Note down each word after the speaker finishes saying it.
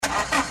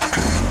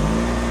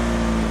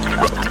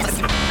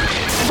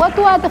what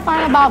do I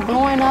define about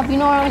growing up? You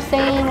know what I'm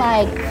saying?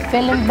 Like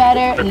feeling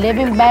better,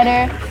 living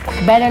better,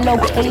 better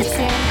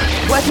location.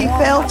 What he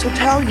failed to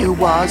tell you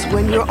was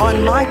when you're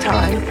on my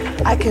time,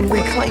 I can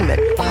reclaim it.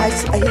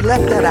 He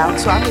left that out,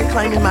 so I'm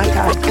reclaiming my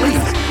time. Please,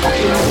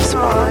 can you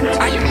respond?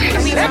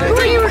 Who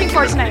are you rooting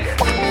for tonight?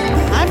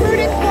 I'm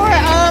rooting for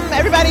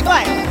everybody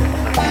black.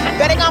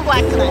 Betting on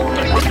black tonight.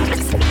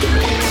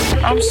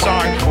 I'm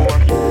sorry for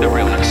the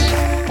realness.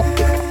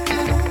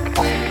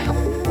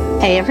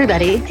 Hey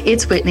everybody,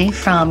 it's Whitney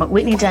from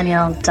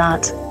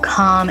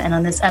WhitneyDanielle.com, and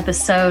on this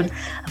episode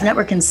of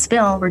Network and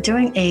Spill, we're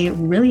doing a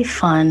really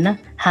fun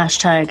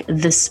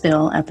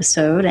 #ThisSpill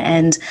episode,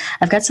 and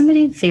I've got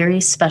somebody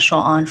very special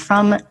on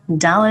from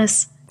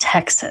Dallas,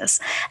 Texas.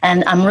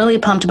 And I'm really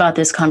pumped about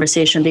this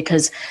conversation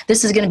because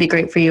this is going to be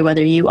great for you,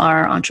 whether you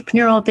are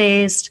entrepreneurial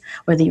based,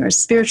 whether you are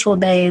spiritual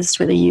based,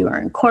 whether you are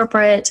in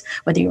corporate,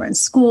 whether you are in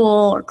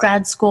school or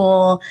grad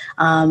school,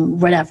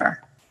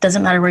 whatever.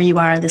 Doesn't matter where you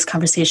are, this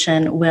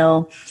conversation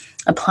will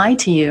apply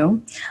to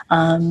you.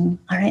 All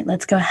right,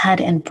 let's go ahead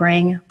and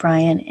bring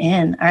Bryan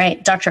in. All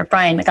right, Dr.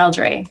 Bryan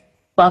McElderry,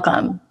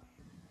 welcome.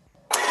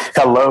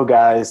 Hello,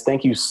 guys.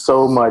 Thank you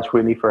so much,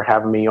 Whitney, for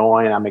having me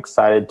on. I'm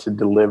excited to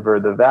deliver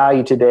the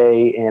value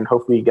today, and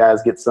hopefully you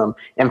guys get some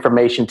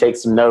information, take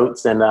some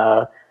notes, and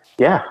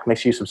make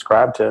sure you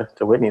subscribe to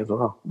Whitney as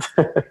well.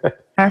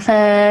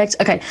 Perfect.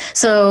 Okay,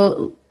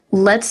 so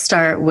let's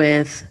start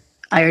with,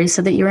 I already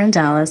said that you were in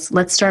Dallas.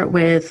 Let's start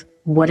with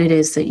what it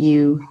is that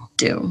you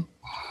do.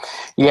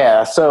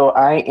 Yeah, so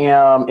I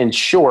am, in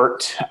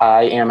short,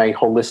 I am a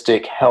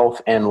holistic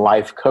health and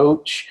life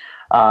coach.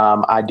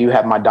 I do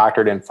have my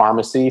doctorate in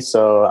pharmacy,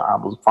 so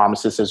I'm a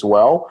pharmacist as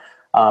well,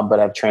 but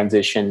I've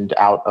transitioned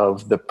out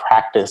of the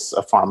practice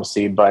of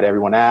pharmacy. But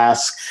everyone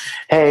asks,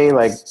 hey,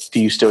 like, do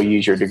you still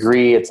use your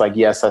degree? It's like,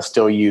 yes, I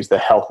still use the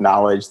health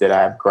knowledge that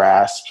I've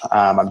grasped.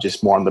 I'm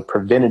just more on the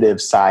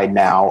preventative side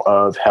now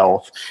of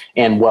health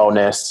and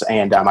wellness,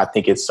 and I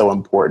think it's so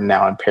important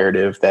now,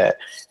 imperative that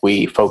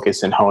we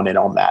focus and hone in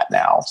on that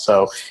now.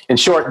 So in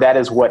short, that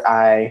is what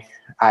I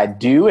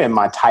do in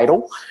my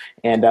title,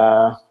 and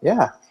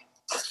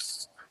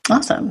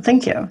Awesome.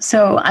 Thank you.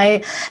 So I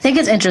think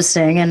it's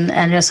interesting, and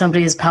I know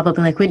somebody is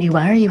probably like, Whitney,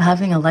 why are you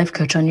having a life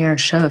coach on your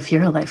show if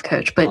you're a life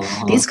coach? But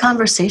these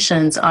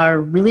conversations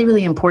are really,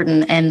 really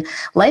important, and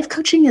life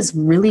coaching is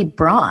really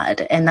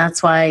broad. And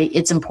that's why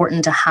it's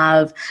important to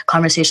have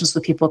conversations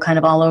with people kind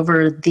of all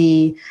over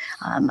the,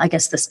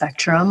 the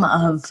spectrum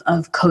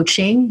of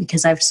coaching,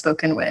 because I've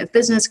spoken with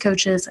business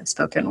coaches, I've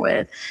spoken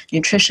with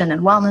nutrition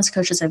and wellness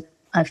coaches,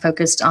 I've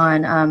focused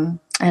on,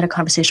 I had a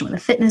conversation with a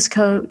fitness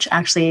coach,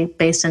 actually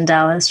based in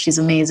Dallas. She's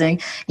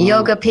amazing.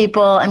 Yoga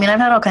people. I mean, I've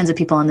had all kinds of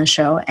people on the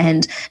show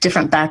and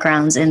different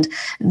backgrounds. And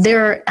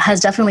there has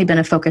definitely been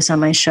a focus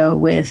on my show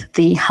with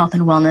the health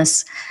and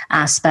wellness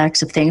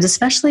aspects of things,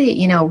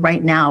 especially,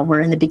 right now we're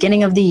in the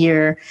beginning of the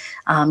year.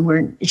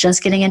 We're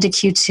just getting into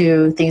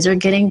Q2. Things are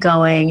getting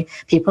going.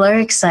 People are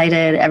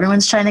excited.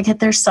 Everyone's trying to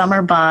get their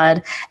summer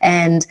bod.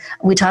 And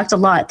we talked a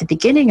lot at the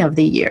beginning of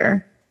the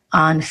year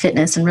on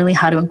fitness and really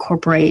how to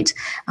incorporate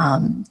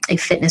a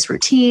fitness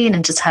routine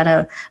and just how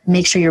to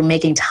make sure you're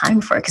making time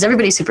for it, because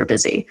everybody's super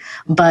busy.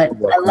 But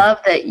I love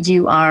that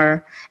you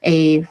are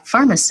a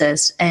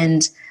pharmacist,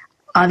 and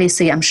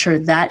obviously I'm sure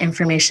that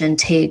information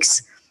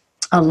takes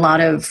a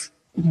lot of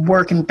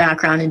work and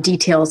background and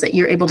details that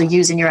you're able to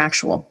use in your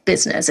actual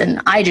business.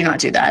 And I do not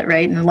do that,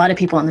 right? And a lot of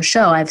people on the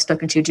show I've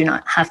spoken to do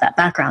not have that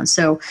background.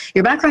 So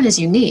your background is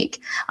unique.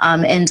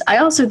 And I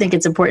also think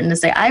it's important to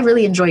say, I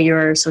really enjoy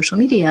your social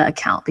media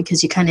account,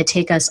 because you kind of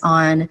take us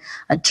on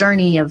a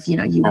journey of,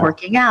 you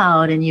working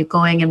out and you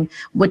going and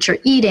what you're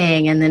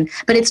eating. And then,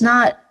 but it's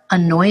not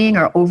annoying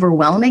or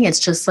overwhelming. It's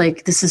just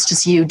like, this is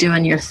just you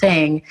doing your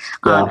thing.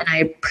 And I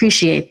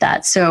appreciate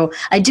that. So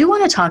I do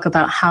want to talk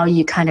about how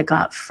you kind of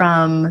got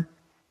from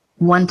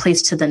one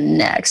place to the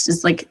next.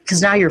 Is like,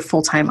 because now you're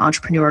full-time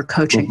entrepreneur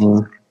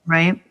coaching,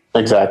 right?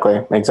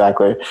 Exactly.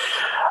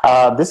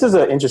 This is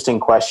an interesting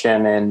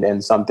question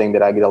and something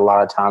that I get a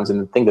lot of times.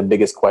 And I think the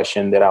biggest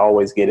question that I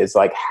always get is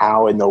like,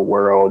 how in the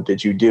world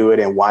did you do it?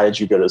 And why did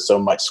you go to so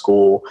much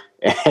school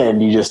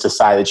and you just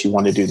decided that you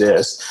want to do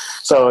this?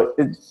 So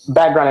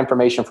background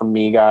information from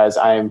me, guys.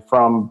 I am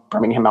from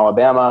Birmingham,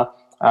 Alabama.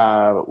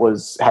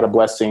 Had a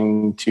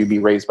blessing to be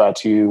raised by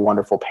two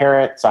wonderful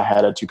parents. I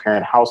had a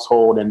 2-parent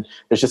household, and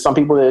there's just some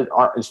people that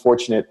aren't as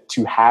fortunate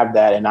to have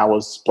that, and I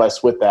was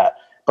blessed with that.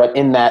 But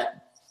in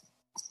that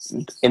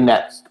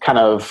kind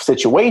of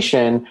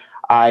situation,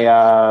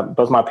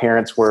 both my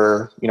parents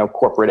were,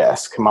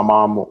 corporate-esque. My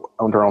mom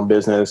owned her own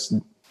business,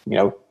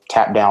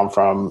 tapped down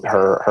from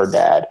her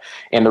dad.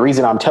 And the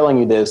reason I'm telling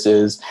you this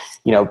is,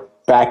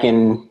 back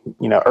in,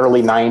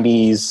 early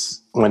 90s,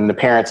 when the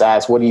parents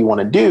asked, what do you want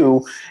to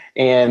do?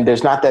 And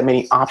there's not that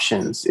many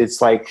options.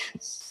 It's like,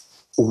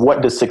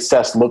 what does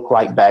success look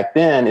like back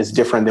then is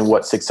different than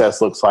what success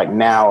looks like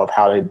now of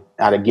how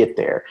to get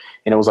there.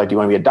 And it was like, do you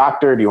want to be a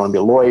doctor? Do you want to be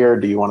a lawyer?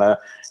 Do you want to,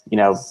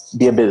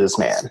 be a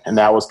businessman? And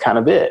that was kind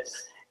of it.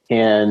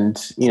 And,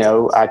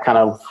 I kind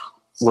of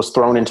was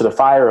thrown into the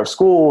fire of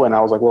school, and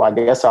I was like, well, I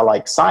guess I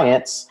like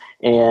science,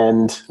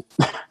 and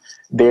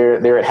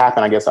there it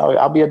happened. I guess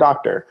I'll be a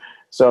doctor.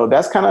 So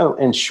that's kind of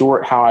in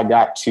short how I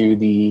got to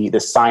the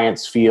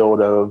science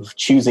field of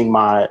choosing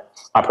my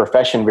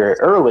profession very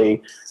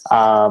early.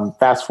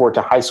 Fast forward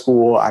to high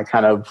school, I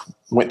kind of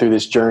went through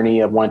this journey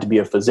of wanting to be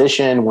a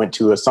physician, went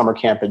to a summer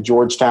camp at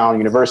Georgetown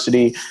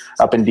University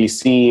up in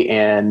DC,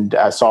 and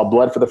I saw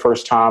blood for the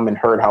first time and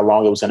heard how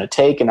long it was going to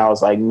take. And I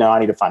was like, no, I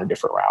need to find a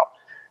different route.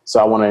 So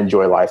I want to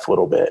enjoy life a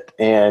little bit.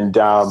 And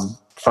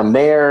from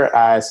there,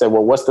 I said,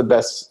 well, what's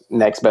the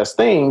next best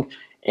thing?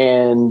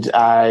 And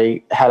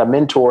I had a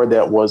mentor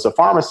that was a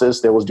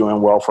pharmacist that was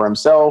doing well for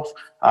himself.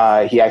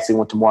 He actually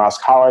went to Morehouse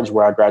College,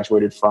 where I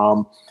graduated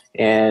from,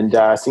 and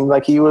seemed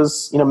like he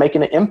was,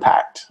 making an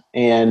impact.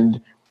 And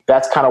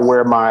that's kind of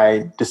where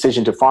my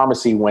decision to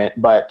pharmacy went.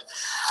 But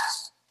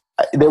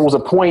there was a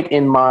point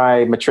in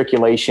my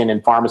matriculation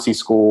in pharmacy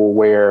school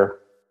where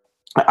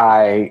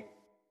I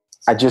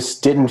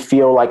just didn't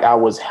feel like I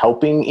was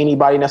helping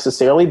anybody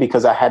necessarily,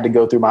 because I had to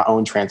go through my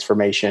own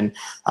transformation.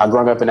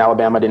 Growing up in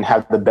Alabama, I didn't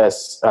have the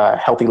best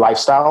healthy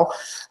lifestyle.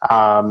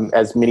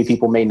 As many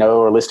people may know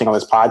or listening on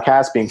this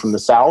podcast, being from the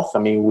South, I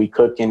mean, we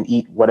cook and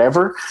eat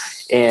whatever.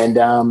 And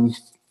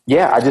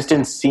I just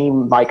didn't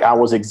seem like I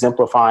was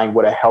exemplifying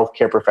what a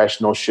healthcare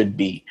professional should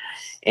be.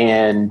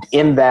 And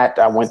in that,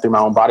 I went through my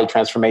own body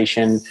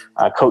transformation,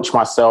 coached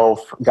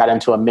myself, got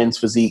into a men's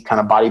physique kind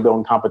of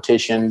bodybuilding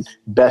competition,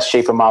 best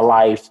shape of my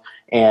life.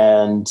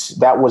 And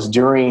that was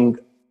during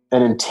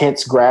an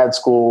intense grad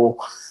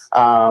school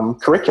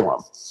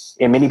curriculum.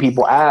 And many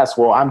people ask,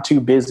 well, I'm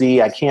too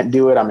busy. I can't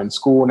do it. I'm in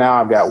school now.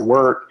 I've got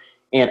work.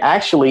 And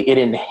actually, it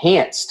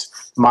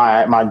enhanced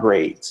my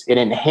grades. It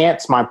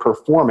enhanced my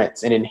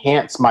performance. It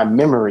enhanced my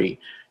memory.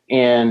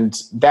 And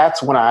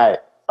that's when a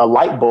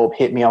light bulb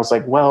hit me. I was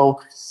like,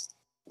 well,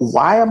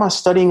 why am I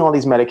studying all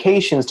these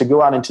medications to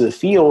go out into the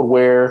field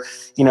where,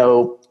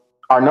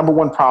 our number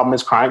one problem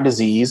is chronic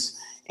disease?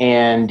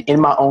 And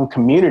in my own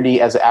community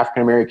as an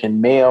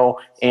African-American male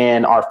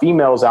and our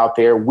females out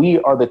there, we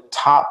are the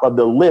top of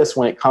the list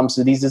when it comes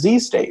to these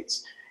disease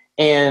states.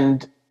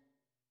 And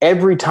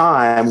every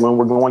time when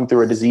we're going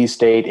through a disease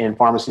state in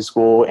pharmacy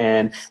school,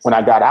 and when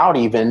I got out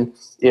even,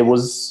 it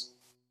was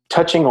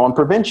touching on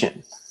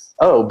prevention.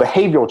 Oh,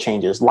 behavioral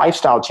changes,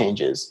 lifestyle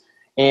changes.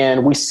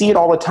 And we see it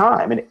all the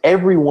time. And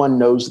everyone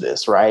knows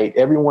this, right?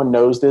 Everyone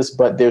knows this,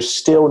 but there's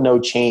still no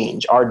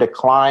change. Our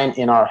decline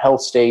in our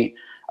health state,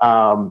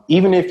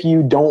 even if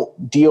you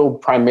don't deal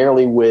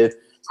primarily with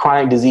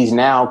chronic disease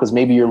now, because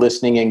maybe you're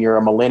listening and you're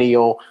a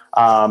millennial,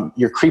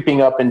 you're creeping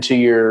up into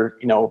your,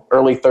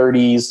 early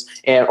 30s,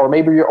 or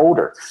maybe you're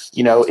older,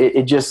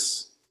 it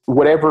just,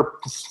 whatever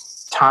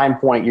time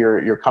point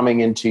you're coming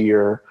into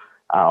your,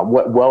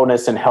 what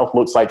wellness and health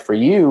looks like for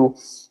you,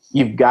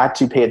 you've got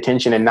to pay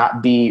attention and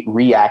not be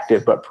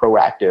reactive, but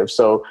proactive.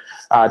 So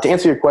to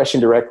answer your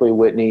question directly,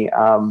 Whitney,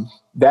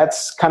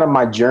 that's kind of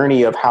my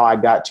journey of how I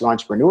got to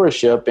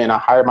entrepreneurship. And I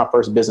hired my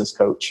first business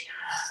coach.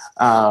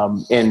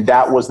 And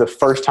that was the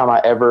first time I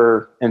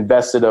ever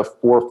invested a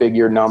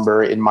 4-figure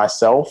number in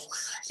myself.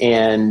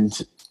 And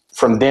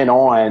from then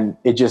on,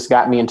 it just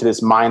got me into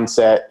this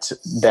mindset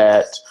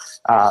that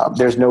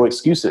there's no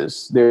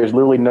excuses. There's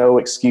literally no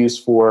excuse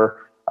for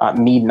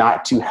me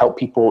not to help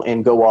people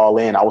and go all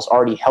in. I was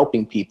already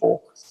helping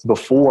people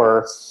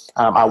before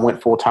I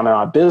went full time in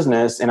my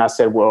business. And I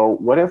said, well,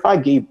 what if I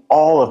gave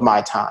all of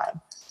my time?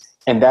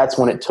 And that's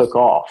when it took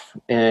off.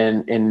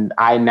 And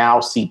I now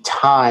see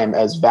time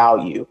as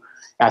value.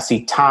 I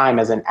see time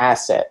as an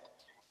asset.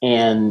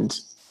 And,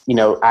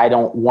 I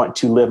don't want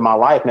to live my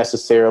life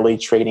necessarily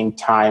trading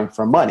time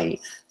for money.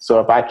 So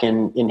if I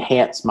can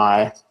enhance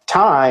my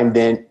time,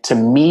 then to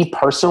me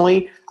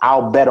personally,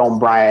 I'll bet on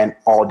Bryan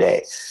all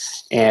day.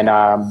 And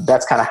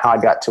that's kind of how I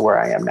got to where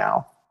I am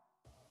now.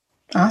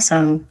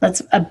 Awesome.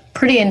 That's a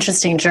pretty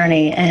interesting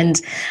journey.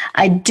 And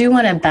I do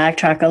want to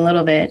backtrack a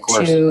little bit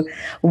to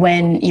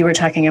when you were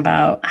talking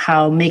about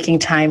how making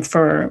time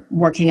for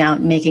working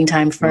out, making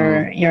time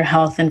for your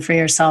health and for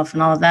yourself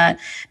and all of that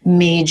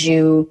made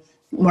you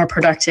more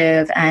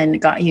productive and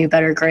got you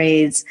better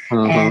grades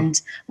and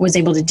was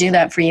able to do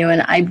that for you.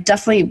 And I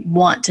definitely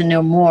want to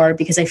know more,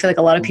 because I feel like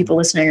a lot of people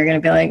listening are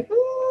going to be like,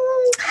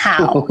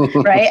 how,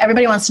 right?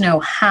 Everybody wants to know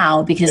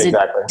how, because it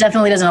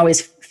definitely doesn't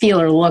always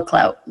feel or look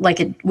like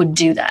it would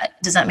do that.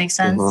 Does that make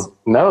sense?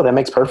 No, that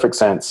makes perfect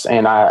sense.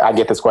 And I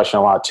get this question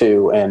a lot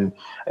too. And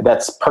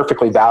that's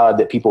perfectly valid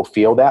that people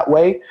feel that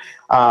way.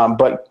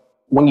 But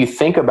when you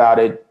think about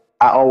it,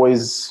 I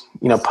always,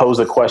 pose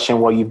a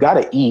question, well, you've got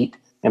to eat.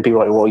 And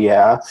people are like, well,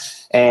 yeah.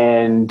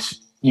 And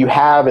you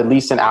have at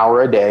least an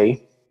hour a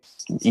day.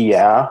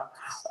 Yeah.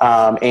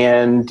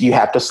 And you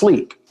have to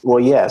sleep.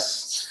 Well,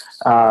 yes.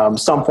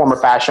 Some form or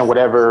fashion,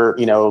 whatever,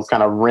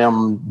 kind of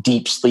REM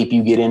deep sleep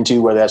you get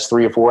into, whether that's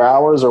 3 or 4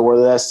 hours or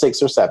whether that's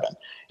 6 or 7,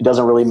 it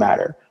doesn't really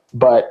matter.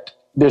 But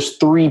there's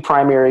 3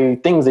 primary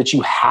things that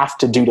you have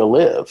to do to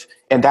live.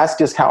 And that's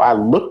just how I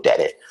looked at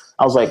it.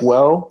 I was like,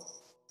 well,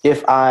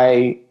 if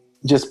I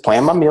just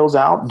plan my meals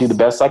out, do the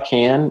best I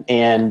can,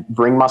 and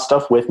bring my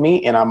stuff with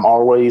me. And I'm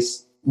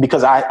always,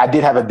 because I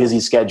did have a busy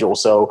schedule.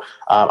 So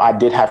I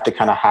did have to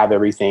kind of have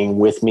everything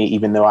with me,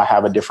 even though I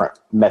have a different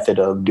method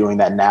of doing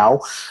that now.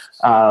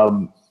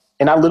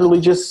 And I literally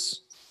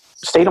just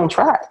stayed on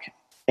track.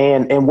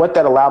 And what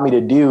that allowed me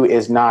to do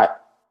is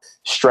not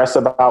stress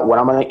about what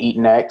I'm going to eat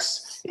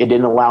next. It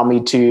didn't allow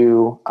me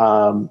to,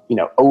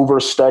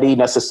 overstudy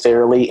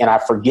necessarily, and I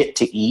forget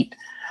to eat.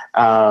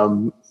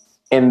 And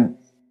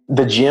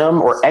the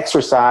gym or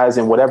exercise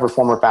in whatever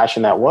form or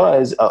fashion that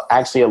was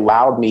actually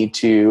allowed me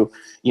to,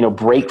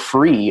 break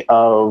free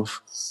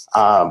of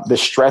the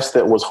stress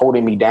that was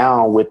holding me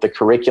down with the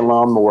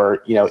curriculum,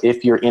 or,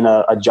 if you're in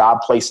a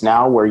job place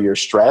now where you're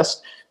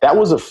stressed, that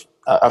was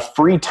a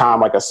free time,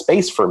 like a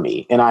space for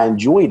me. And I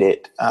enjoyed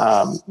it.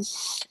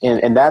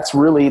 And that's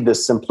really the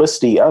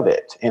simplicity of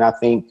it. And I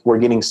think we're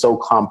getting so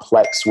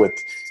complex with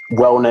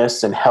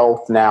wellness and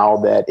health now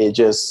that it's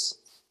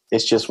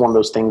just one of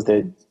those things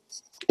that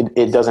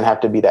it doesn't have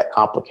to be that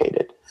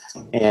complicated.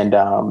 And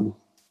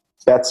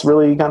that's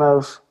really kind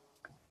of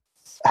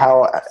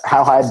how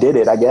I did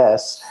it, I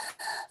guess.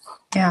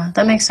 Yeah,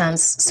 that makes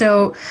sense.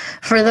 So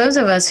for those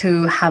of us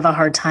who have a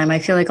hard time, I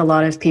feel like a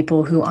lot of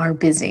people who are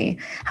busy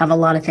have a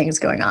lot of things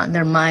going on.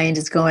 Their mind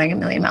is going a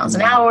million miles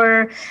an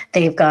hour.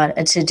 They've got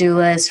a to-do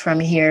list from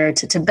here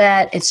to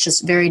Tibet. It's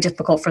just very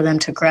difficult for them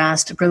to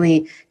grasp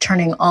really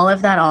turning all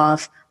of that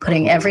off,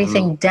 putting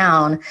everything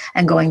down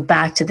and going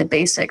back to the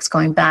basics,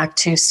 going back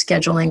to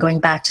scheduling, going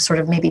back to sort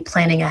of maybe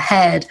planning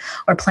ahead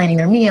or planning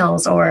their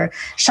meals or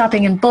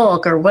shopping in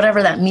bulk or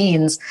whatever that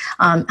means.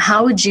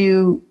 How would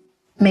you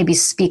maybe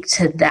speak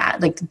to that?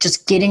 Like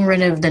just getting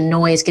rid of the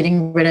noise,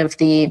 getting rid of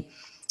the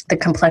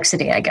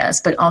complexity, I guess,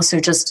 but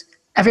also just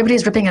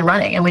everybody's ripping and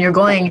running. And when you're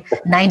going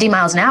 90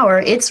 miles an hour,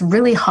 it's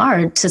really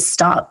hard to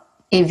stop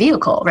a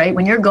vehicle, right?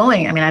 When you're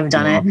going, I mean, I've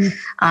done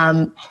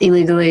it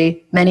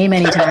illegally many,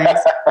 many times.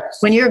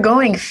 When you're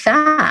going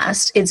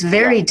fast, it's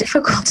very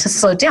difficult to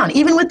slow down,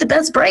 even with the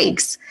best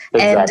brakes.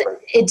 Exactly.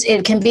 And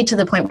it can be to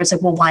the point where it's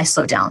like, well, why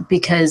slow down?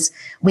 Because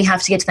we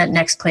have to get to that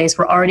next place.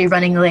 We're already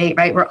running late,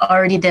 right? We're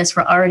already this,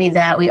 we're already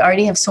that. We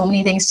already have so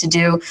many things to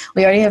do.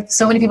 We already have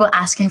so many people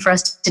asking for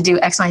us to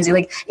do X, Y, and Z.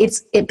 Like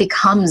it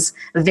becomes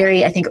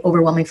very, I think,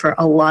 overwhelming for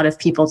a lot of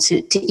people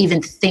to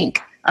even think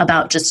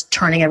about just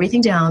turning everything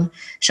down,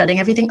 shutting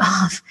everything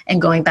off,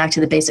 and going back to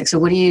the basics. So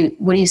what do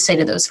you say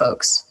to those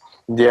folks?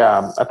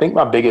 Yeah, I think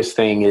my biggest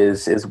thing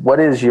is what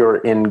is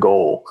your end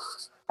goal?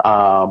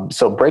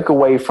 So break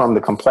away from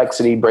the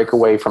complexity, break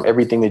away from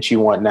everything that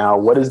you want now.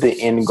 What is the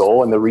end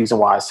goal? And the reason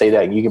why I say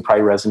that, and you can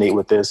probably resonate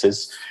with this,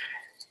 is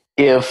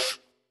if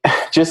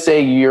just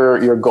say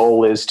your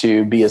goal is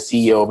to be a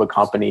CEO of a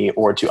company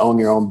or to own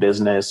your own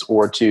business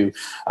or to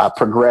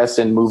progress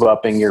and move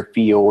up in your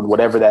field,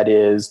 whatever that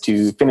is,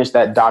 to finish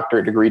that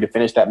doctorate degree, to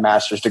finish that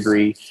master's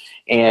degree,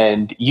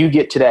 and you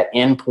get to that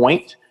end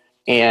point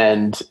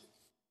and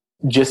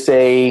just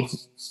say,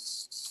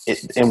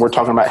 and we're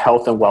talking about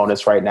health and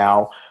wellness right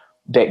now,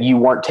 that you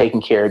weren't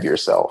taking care of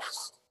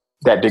yourself.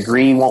 That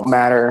degree won't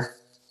matter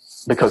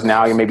because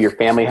now maybe your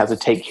family has to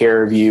take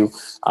care of you.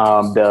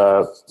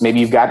 Maybe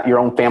you've got your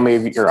own family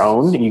of your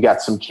own, and you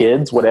got some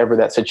kids, whatever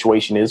that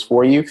situation is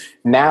for you.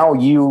 Now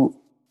you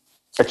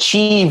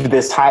achieve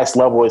this highest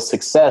level of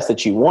success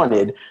that you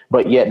wanted,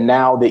 but yet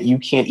now that you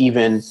can't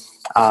even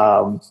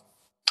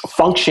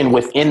function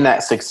within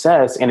that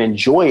success and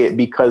enjoy it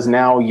because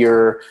now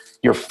your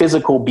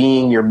physical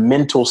being, your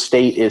mental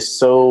state is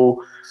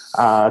so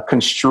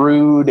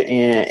construed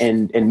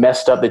and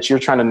messed up that you're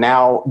trying to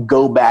now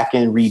go back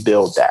and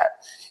rebuild that.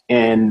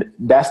 And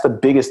that's the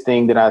biggest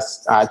thing that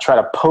I try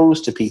to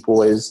pose to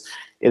people is,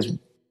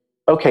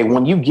 okay,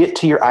 when you get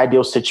to your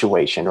ideal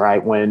situation,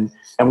 right?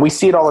 And we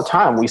see it all the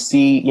time. We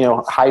see,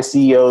 high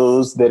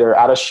CEOs that are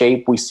out of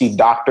shape. We see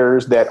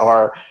doctors that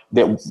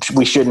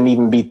we shouldn't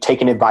even be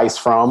taking advice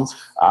from.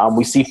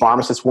 We see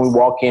pharmacists when we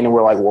walk in and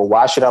we're like, well,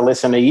 why should I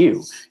listen to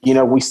you?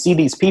 We see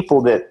these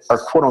people that are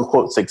quote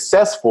unquote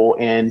successful.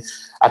 And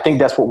I think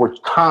that's what we're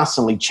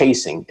constantly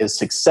chasing is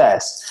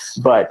success.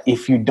 But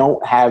if you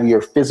don't have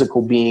your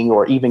physical being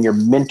or even your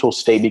mental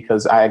state,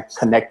 because I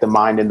connect the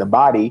mind and the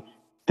body,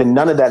 then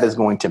none of that is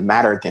going to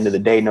matter at the end of the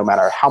day, no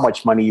matter how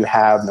much money you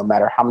have, no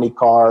matter how many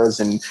cars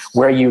and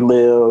where you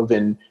live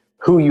and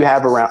who you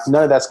have around,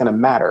 none of that's going to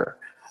matter.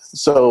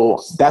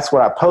 So that's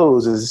what I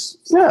pose is,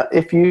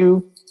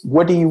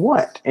 what do you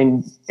want?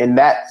 And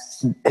that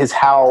is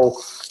how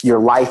your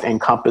life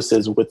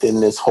encompasses within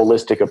this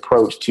holistic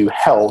approach to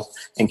health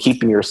and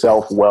keeping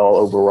yourself well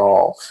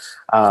overall.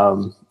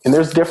 And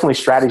there's definitely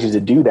strategies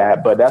to do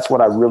that, but that's what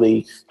I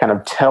really kind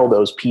of tell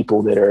those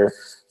people that are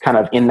kind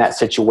of in that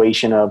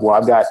situation of, well,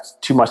 I've got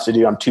too much to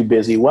do, I'm too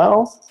busy.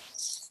 Well,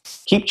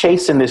 keep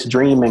chasing this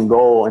dream and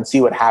goal and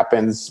see what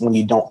happens when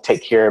you don't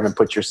take care of and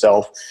put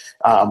yourself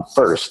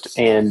first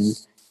and,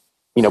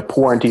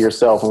 pour into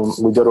yourself. When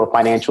we go to a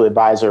financial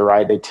advisor,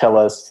 right, they tell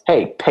us,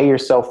 hey, pay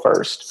yourself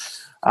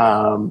first.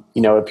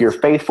 If you're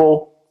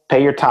faithful,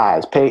 pay your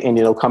tithes, and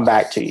it'll come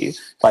back to you.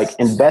 Like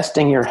invest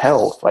in your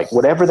health, like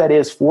whatever that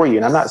is for you.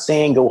 And I'm not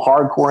saying go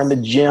hardcore in the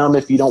gym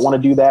if you don't want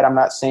to do that. I'm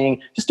not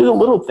saying just do the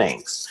little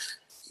things,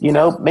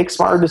 make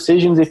smarter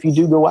decisions if you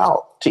do go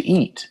out to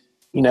eat,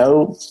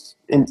 enjoy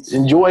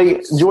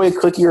a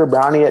cookie or a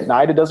brownie at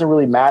night. It doesn't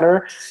really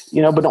matter,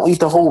 but don't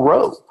eat the whole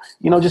row.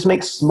 Just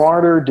make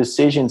smarter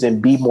decisions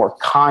and be more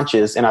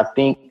conscious. And I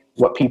think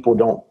what people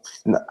don't,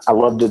 and I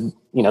love to,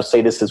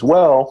 say this as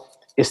well,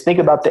 is think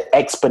about the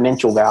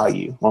exponential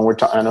value when we're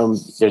talking. I know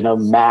there's no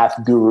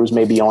math gurus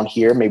maybe on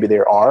here, maybe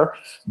there are,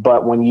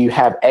 but when you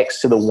have X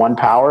to the 1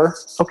 power,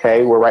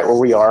 okay, we're right where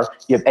we are.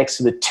 You have X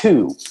to the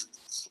 2.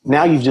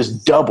 Now you've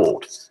just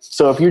doubled.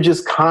 So if you're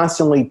just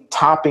constantly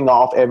topping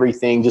off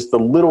everything, just the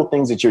little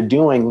things that you're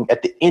doing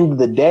at the end of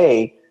the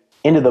day,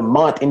 end of the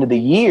month, end of the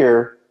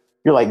year,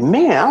 you're like,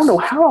 man, I don't know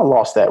how I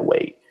lost that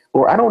weight,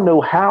 or I don't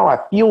know how I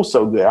feel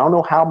so good. I don't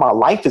know how my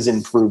life is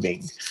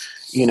improving.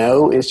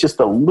 It's just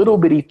the little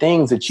bitty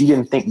things that you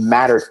didn't think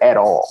mattered at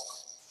all.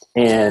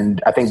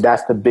 And I think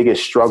that's the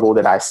biggest struggle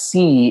that I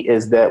see,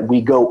 is that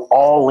we go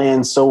all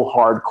in so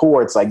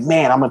hardcore. It's like,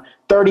 man, I'm in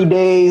 30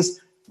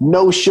 days,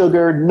 no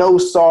sugar, no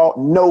salt,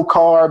 no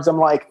carbs. I'm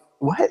like,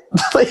 what?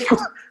 Like,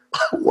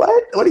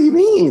 what? What do you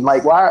mean?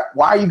 Like, why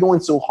are you going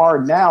so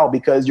hard now?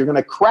 Because you're going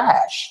to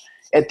crash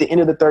at the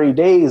end of the 30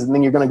 days, and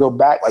then you're going to go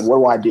back. Like,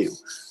 what do?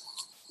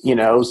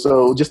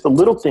 So just the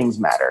little things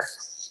matter.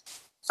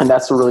 And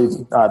that's really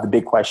the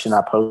big question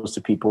I pose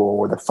to people,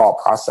 or the thought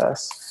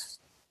process.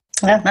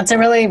 Yeah, that's a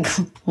really,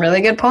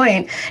 really good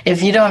point.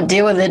 If you don't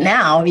deal with it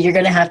now, you're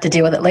going to have to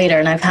deal with it later.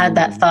 And I've had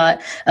that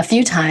thought a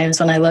few times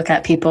when I look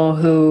at people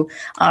who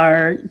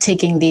are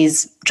taking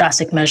these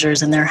drastic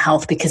measures in their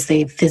health because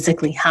they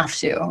physically have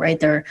to, right?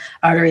 Their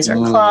arteries are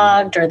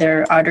clogged, or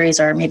their arteries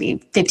are maybe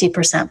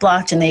 50%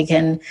 blocked, and they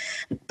can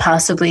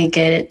possibly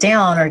get it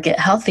down or get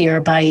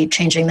healthier by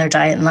changing their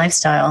diet and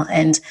lifestyle.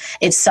 And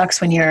it sucks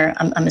when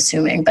I'm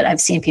assuming, but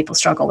I've seen people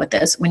struggle with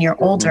this, when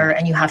you're older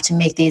and you have to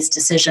make these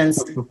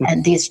decisions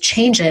and these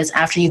changes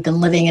after you've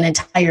been living an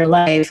entire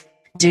life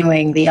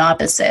doing the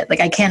opposite. Like,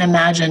 I can't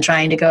imagine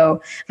trying to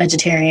go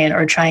vegetarian,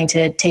 or trying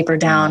to taper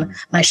down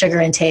my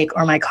sugar intake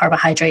or my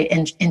carbohydrate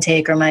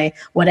intake or my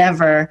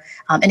whatever,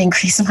 and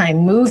increase my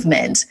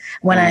movement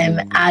when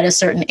I'm at a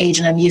certain age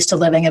and I'm used to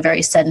living a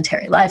very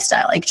sedentary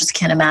lifestyle. I just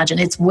can't imagine.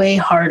 It's way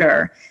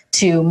harder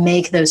to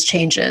make those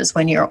changes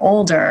when you're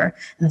older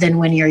than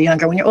when you're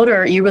younger. When you're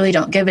older, you really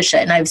don't give a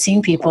shit. And I've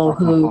seen people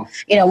who,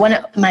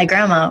 my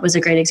grandma was a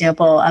great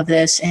example of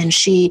this, and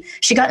she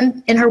got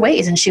in her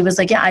ways, and she was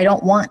like, yeah, I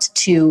don't want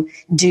to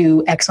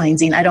do X, Y, and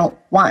Z, and I don't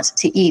want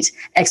to eat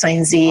X, Y,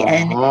 and Z,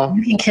 and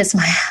you can kiss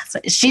my ass.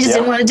 She just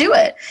didn't want to do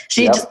it.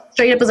 She just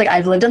straight up was like,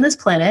 I've lived on this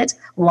planet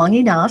long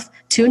enough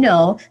to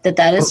know that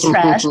is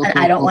trash, and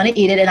I don't want to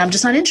eat it, and I'm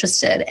just not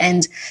interested.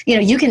 And,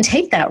 you can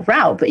take that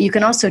route, but you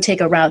can also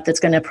take a route that's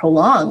going to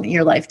prolong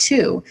your life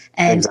too,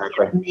 and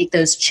make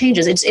those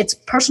changes. It's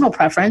personal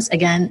preference.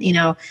 Again,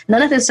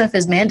 none of this stuff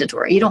is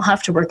mandatory. You don't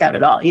have to work out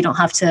at all. You don't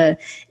have to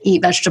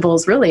eat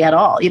vegetables really at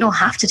all. You don't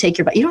have to take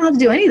you don't have to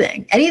do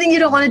anything. Anything you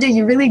don't want to do,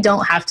 you really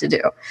don't have to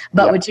do.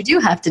 But what you do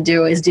have to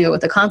do is deal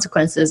with the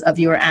consequences of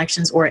your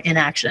actions or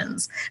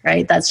inactions,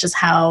 right? That's just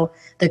how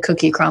the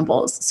cookie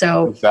crumbles.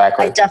 So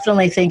I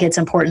definitely think it's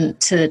important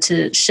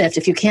to shift.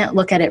 If you can't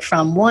look at it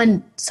from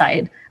one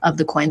side of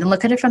the coin, then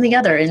look at it from the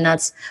other. And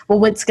that's,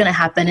 what's going to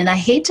happen. And I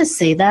hate to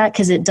say that,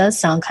 because it does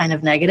sound kind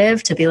of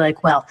negative to be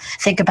like, well,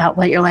 think about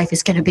what your life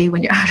is going to be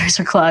when your arteries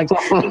are clogged.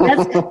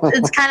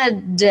 It's kind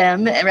of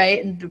dim,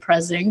 right? And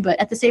depressing. But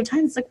at the same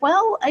time, it's like,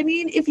 well, I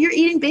mean, if you're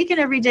eating bacon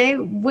every day,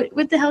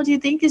 what the hell do you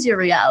think is your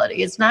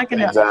reality? It's not going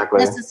to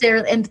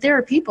necessarily, and there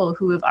are people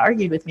who have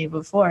argued with me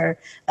before,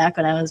 back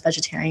when I was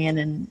vegetarian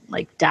and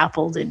like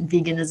dabbled in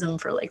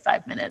veganism for like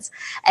 5 minutes.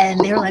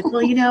 And they were like,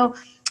 well,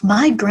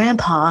 my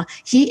grandpa,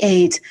 he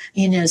ate,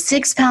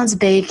 6 pounds of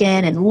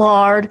bacon and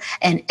lard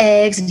and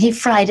eggs, and he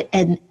fried,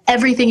 and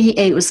everything he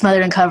ate was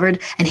smothered and covered,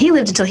 and he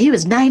lived until he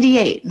was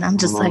 98. And I'm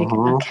just like,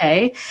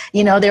 okay.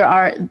 There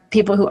are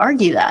people who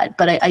argue that,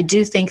 but I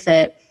do think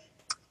that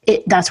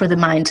that's where the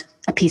mind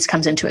a piece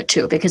comes into it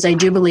too, because I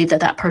do believe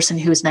that person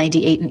who is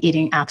 98 and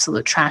eating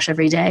absolute trash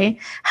every day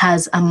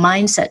has a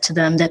mindset to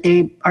them that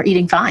they are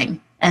eating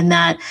fine. And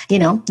that,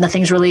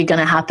 nothing's really going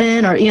to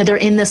happen, or, they're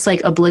in this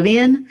like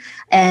oblivion.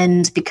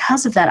 And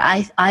because of that,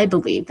 I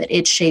believe that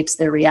it shapes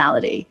their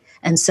reality.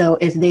 And so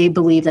if they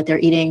believe that they're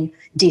eating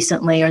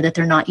decently, or that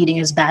they're not eating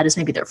as bad as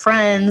maybe their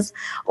friends,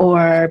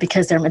 or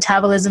because their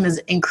metabolism is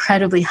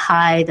incredibly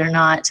high, they're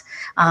not,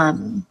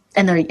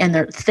 and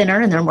they're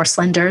thinner and they're more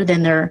slender,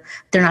 then they're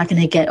not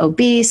going to get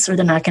obese, or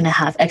they're not going to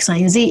have X, Y,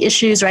 and Z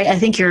issues, right? I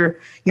think your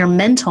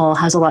mental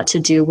has a lot to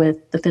do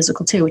with the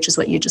physical too, which is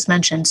what you just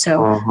mentioned.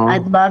 So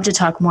I'd love to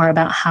talk more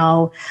about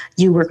how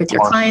you work with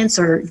your clients,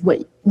 or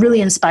what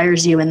really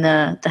inspires you in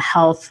the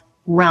health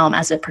realm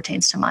as it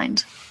pertains to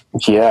mind.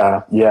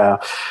 Yeah.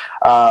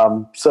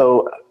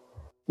 So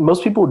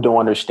most people don't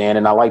understand,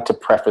 and I like to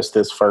preface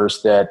this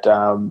first, that,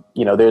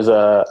 there's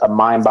a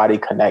mind-body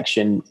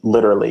connection,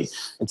 literally.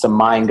 It's a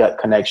mind-gut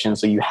connection.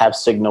 So you have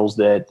signals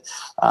that,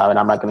 and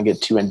I'm not going to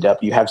get too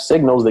in-depth, you have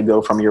signals that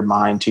go from your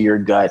mind to your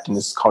gut, and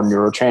this is called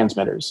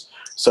neurotransmitters.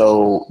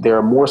 So there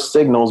are more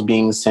signals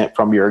being sent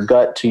from your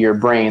gut to your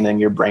brain than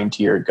your brain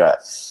to your gut.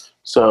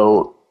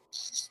 So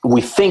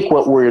we think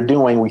what we're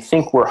doing, we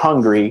think we're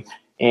hungry,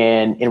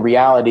 and in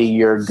reality,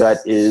 your gut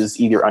is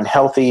either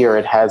unhealthy or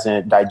it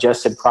hasn't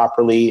digested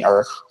properly,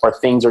 or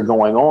things are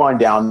going on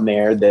down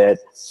there that,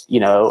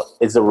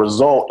 is a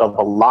result of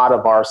a lot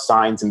of our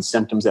signs and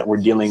symptoms that we're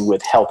dealing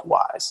with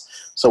health-wise.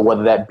 So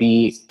whether that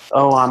be,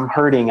 oh, I'm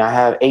hurting, I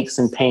have aches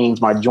and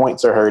pains, my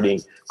joints are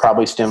hurting,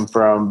 probably stem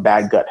from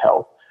bad gut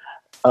health.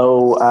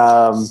 Oh,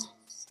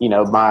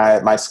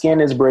 my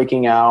skin is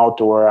breaking out,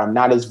 or I'm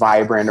not as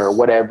vibrant, or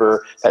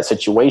whatever that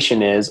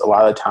situation is. A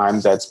lot of the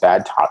times that's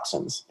bad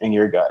toxins in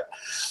your gut.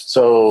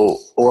 So,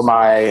 or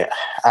I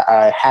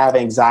have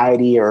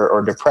anxiety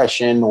or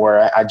depression,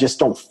 or I just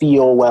don't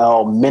feel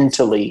well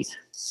mentally,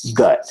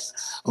 gut.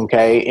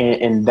 Okay.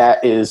 And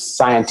that is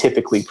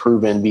scientifically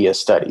proven via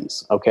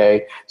studies.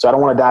 Okay. So I don't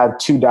want to dive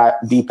too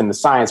deep into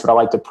science, but I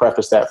like to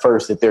preface that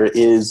first, that there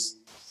is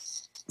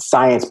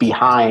science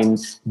behind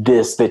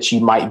this that you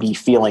might be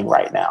feeling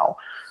right now.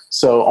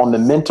 So on the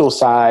mental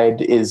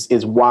side is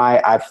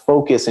why I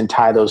focus and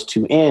tie those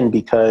two in,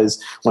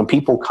 because when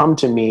people come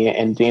to me,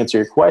 and to answer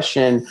your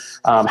question,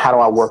 how do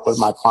I work with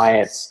my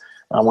clients?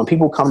 When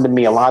people come to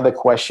me, a lot of the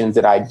questions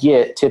that I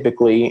get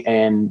typically,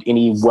 and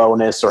any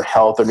wellness or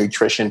health or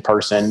nutrition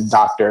person,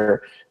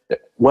 doctor,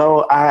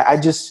 well, I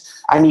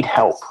need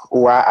help,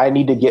 or I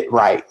need to get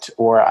right,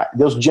 or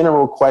those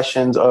general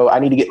questions. Oh, I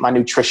need to get my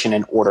nutrition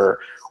in order,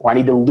 or I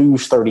need to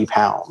lose 30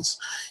 pounds.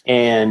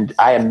 And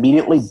I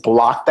immediately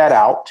block that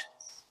out.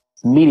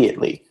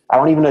 Immediately. I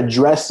don't even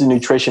address the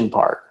nutrition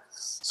part.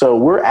 So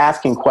we're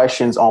asking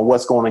questions on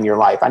what's going on in your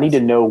life. I need to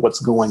know what's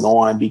going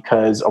on,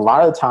 because a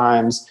lot of the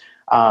times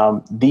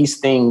these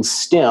things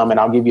stem, and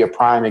I'll give you a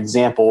prime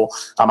example.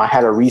 I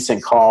had a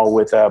recent call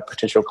with a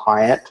potential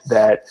client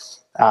that,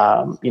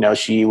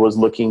 she was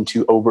looking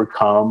to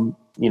overcome,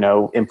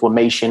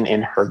 inflammation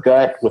in her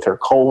gut with her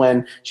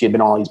colon. She had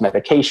been on all these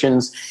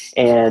medications,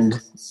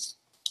 and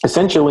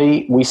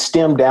essentially we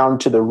stemmed down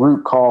to the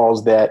root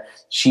cause that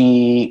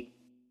she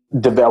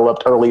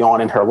developed early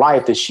on in her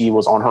life, that she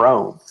was on her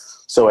own.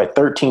 So at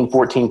 13,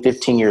 14,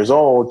 15 years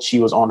old, she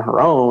was on her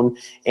own,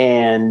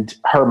 and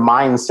her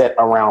mindset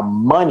around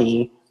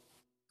money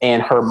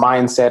and her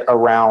mindset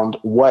around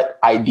what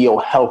ideal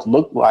health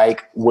looked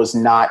like was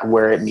not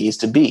where it needs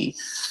to be.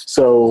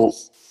 So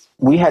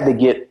we had to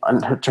get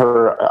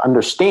her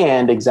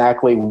understand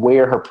exactly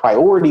where her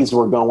priorities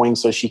were going,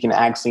 so she can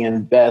actually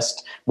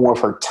invest more of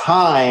her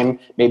time,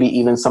 maybe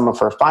even some of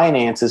her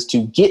finances, to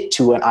get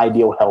to an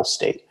ideal health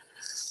state.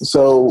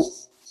 So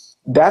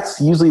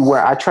that's usually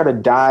where I try to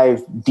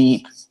dive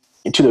deep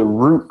into the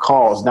root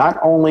cause, not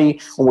only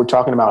when we're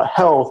talking about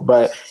health,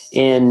 but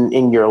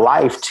in your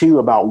life too,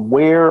 about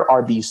where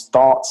are these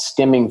thoughts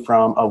stemming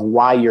from of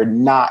why you're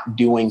not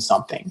doing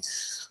something.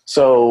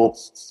 So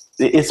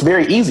it's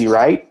very easy,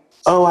 right?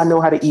 Oh, I know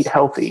how to eat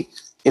healthy.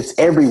 It's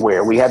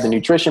everywhere. We have the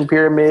nutrition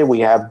pyramid, we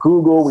have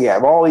Google, we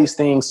have all these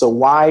things. So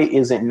why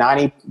aren't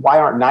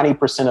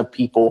 90% of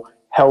people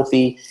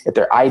healthy at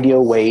their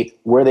ideal weight,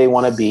 where they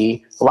want to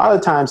be? A lot of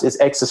the times it's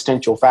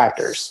existential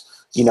factors,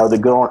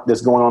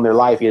 that's going on in their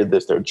life. Either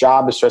it's their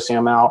job is stressing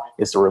them out,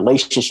 it's the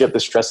relationship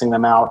that's stressing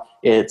them out,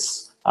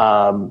 it's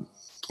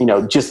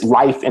just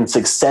life and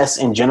success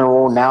in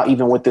general. Now,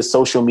 even with this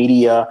social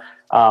media,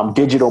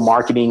 digital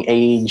marketing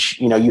age,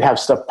 you have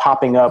stuff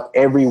popping up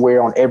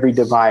everywhere on every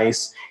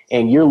device,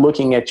 and you're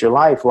looking at your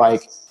life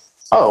like,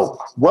 oh,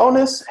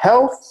 wellness,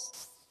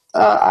 health,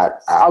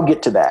 I'll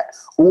get to that.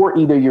 Or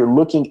either you're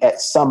looking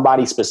at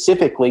somebody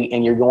specifically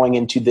and you're going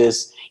into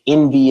this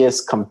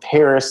envious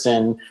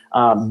comparison,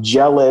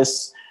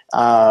 jealous.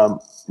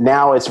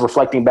 Now it's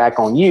reflecting back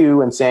on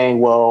you and saying,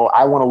 well,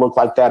 I want to look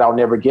like that. I'll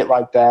never get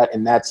like that.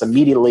 And that's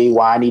immediately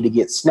why I need to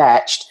get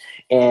snatched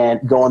and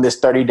go on this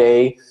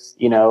 30-day,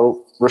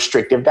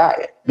 restrictive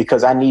diet,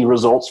 because I need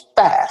results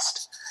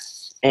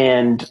fast.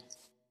 And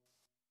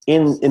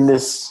in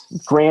this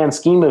grand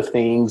scheme of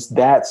things,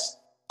 that's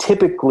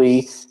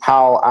typically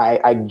how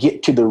I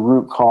get to the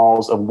root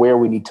cause of where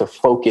we need to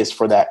focus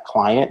for that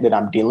client that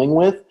I'm dealing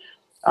with.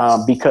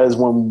 Because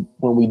when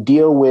we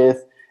deal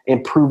with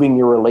improving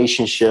your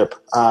relationship,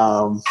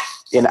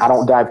 and I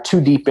don't dive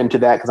too deep into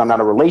that because I'm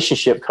not a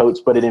relationship coach,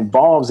 but it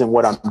involves in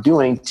what I'm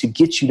doing to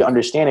get you to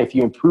understand, if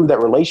you improve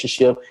that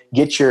relationship,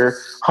 get your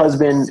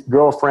husband,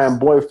 girlfriend,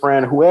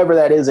 boyfriend, whoever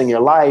that is in your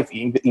life,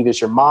 either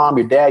it's your mom,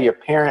 your dad, your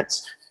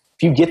parents,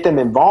 if you get them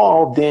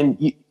involved, then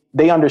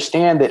they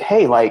understand that,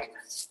 hey, like,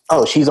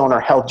 oh, she's on her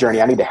health journey.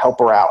 I need to help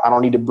her out. I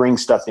don't need to bring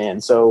stuff in.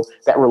 So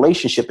that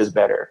relationship is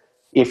better.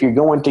 If you're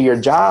going to your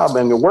job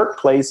and your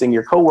workplace and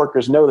your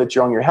coworkers know that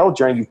you're on your health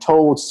journey, you've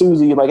told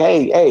Susie, like,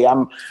 hey,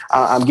 I'm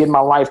getting my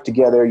life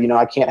together.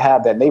 I can't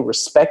have that. And they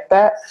respect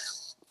that.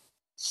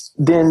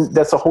 then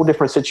that's a whole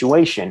different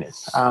situation.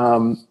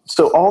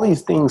 So all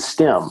these things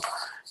stem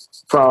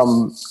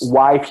from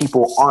why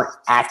people aren't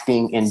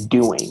acting and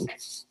doing,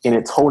 and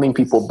it's holding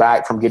people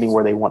back from getting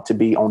where they want to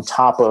be, on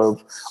top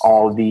of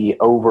all the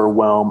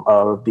overwhelm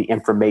of the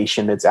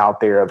information that's out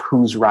there of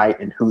who's right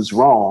and who's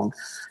wrong.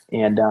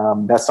 And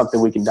that's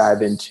something we can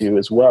dive into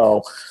as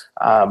well.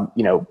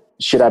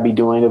 Should I be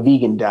doing a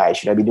vegan diet?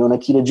 Should I be doing a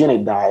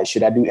ketogenic diet?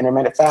 Should I do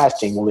intermittent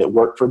fasting? Will it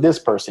work for this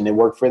person? It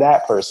work for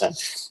that person?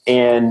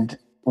 And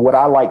what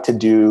I like to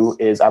do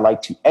is I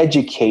like to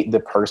educate the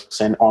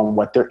person on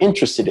what they're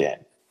interested in.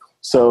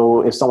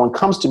 So if someone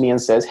comes to me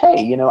and says,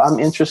 hey, I'm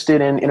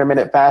interested in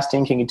intermittent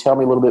fasting. Can you tell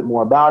me a little bit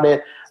more about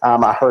it?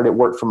 I heard it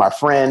worked for my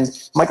friend.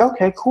 I'm like,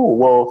 okay, cool.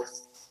 Well,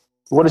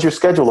 what does your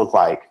schedule look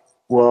like?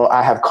 Well,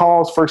 I have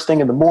calls first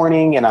thing in the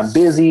morning and I'm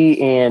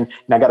busy and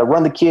I got to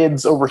run the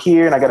kids over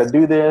here and I got to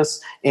do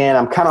this and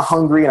I'm kind of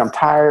hungry and I'm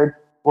tired.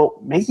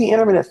 Well, maybe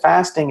intermittent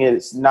fasting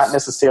is not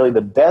necessarily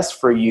the best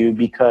for you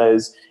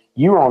because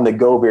you're on the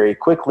go very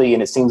quickly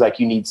and it seems like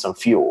you need some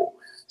fuel.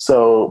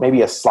 So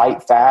maybe a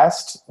slight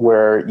fast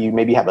where you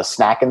maybe have a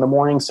snack in the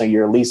morning so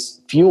you're at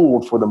least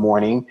fueled for the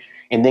morning,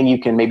 and then you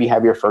can maybe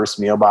have your first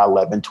meal by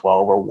 11,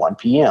 12, or 1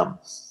 p.m.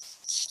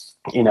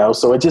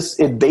 So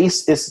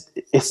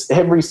it's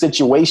every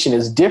situation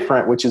is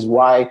different, which is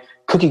why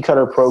cookie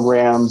cutter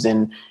programs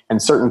and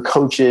certain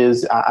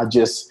coaches, I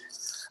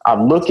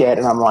look at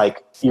and I'm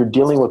like, you're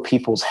dealing with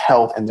people's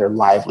health and their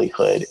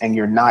livelihood, and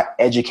you're not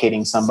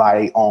educating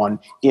somebody on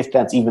if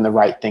that's even the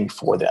right thing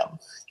for them.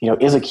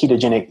 Is a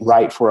ketogenic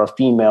right for a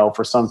female,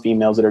 for some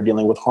females that are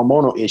dealing with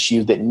hormonal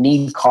issues that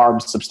need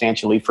carbs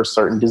substantially for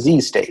certain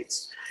disease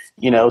states?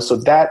 So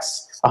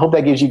I hope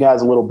that gives you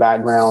guys a little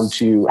background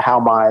to how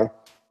my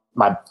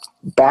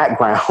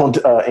background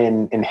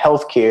in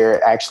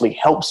healthcare actually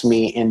helps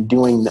me in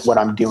doing what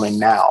I'm doing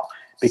now,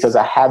 because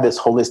I have this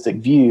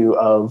holistic view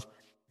of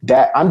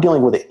that I'm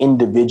dealing with an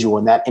individual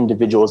and that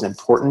individual is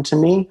important to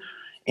me.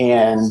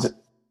 And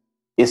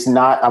it's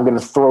not, I'm going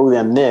to throw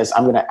them this.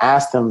 I'm going to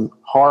ask them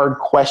hard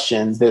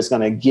questions that's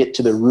going to get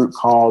to the root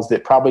cause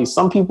that probably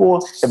some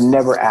people have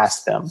never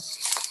asked them.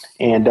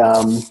 And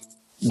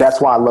that's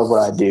why I love what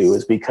I do,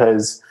 is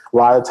because a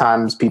lot of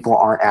times people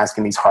aren't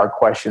asking these hard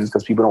questions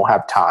because people don't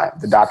have time.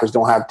 The doctors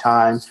don't have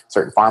time.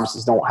 Certain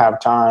pharmacists don't have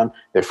time.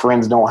 Their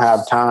friends don't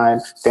have time.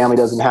 Family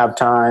doesn't have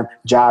time.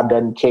 Job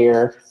doesn't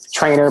care.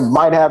 Trainer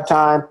might have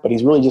time, but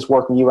he's really just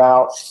working you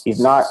out. He's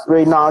not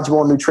very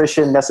knowledgeable in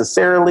nutrition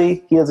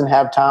necessarily. He doesn't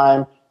have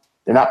time.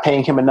 They're not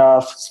paying him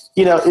enough.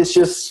 It's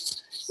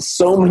just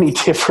so many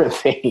different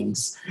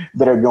things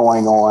that are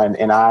going on,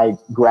 and I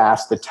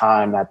grasp the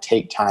time. I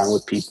take time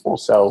with people.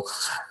 So,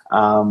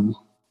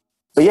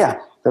 but yeah,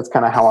 that's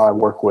kind of how I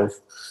work with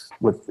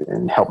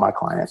and help my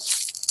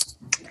clients.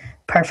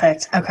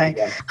 Perfect. Okay.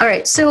 Yeah. All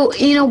right. So,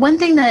 one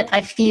thing that I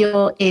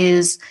feel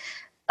is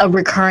a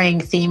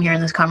recurring theme here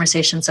in this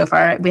conversation so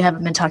far, we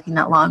haven't been talking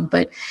that long,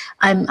 but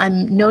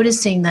I'm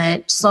noticing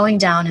that slowing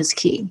down is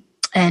key.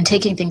 And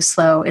taking things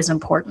slow is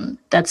important.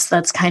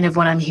 That's kind of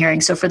what I'm hearing.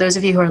 So for those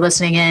of you who are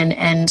listening in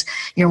and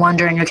you're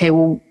wondering, okay,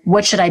 well,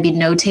 what should I be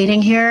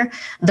notating here?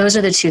 Those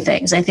are the two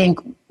things. I think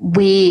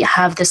we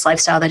have this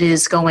lifestyle that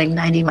is going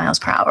 90 miles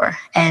per hour,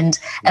 and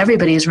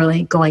everybody is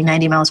really going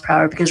 90 miles per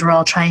hour because we're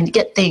all trying to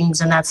get things,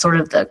 and that's sort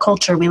of the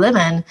culture we live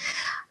in.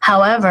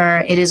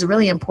 However, it is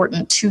really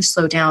important to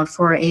slow down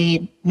for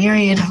a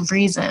myriad of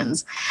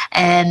reasons.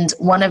 And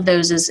one of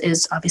those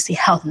is obviously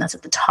health, and that's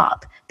at the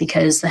top,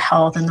 because the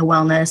health and the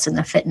wellness and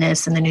the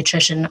fitness and the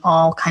nutrition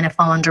all kind of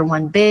fall under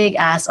one big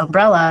ass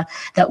umbrella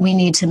that we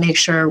need to make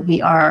sure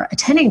we are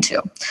attending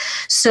to.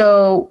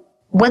 So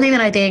one thing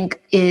that I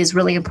think is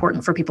really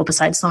important for people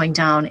besides slowing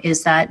down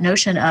is that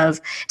notion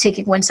of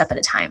taking one step at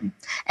a time.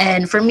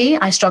 And for me,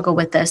 I struggle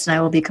with this, and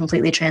I will be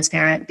completely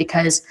transparent,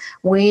 because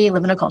we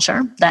live in a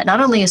culture that not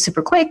only is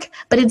super quick,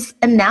 but it's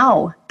a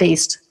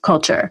now-based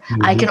culture.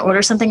 Mm-hmm. I can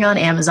order something on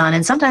Amazon,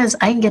 and sometimes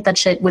I can get that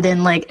shit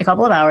within like a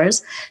couple of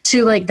hours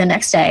to like the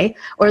next day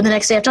or the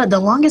next day after. The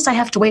longest I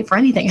have to wait for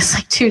anything is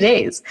like 2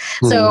 days.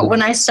 Mm-hmm. So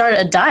when I start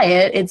a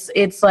diet,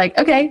 it's like,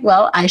 okay,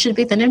 well, I should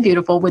be thin and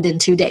beautiful within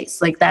 2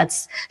 days. Like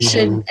that's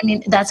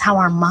how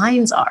our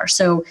minds are.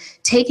 So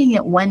taking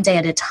it one day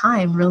at a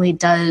time really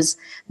does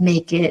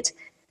make it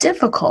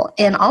difficult.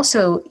 And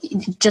also,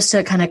 just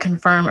to kind of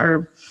confirm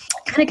or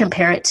kind of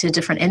compare it to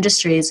different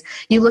industries,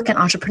 you look at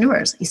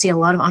entrepreneurs. You see a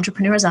lot of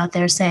entrepreneurs out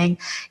there saying,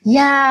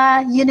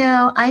 yeah,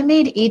 I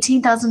made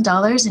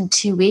 $18,000 in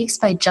 2 weeks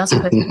by just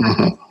posting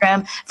on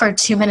Instagram for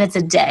 2 minutes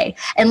a day.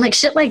 And like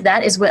shit like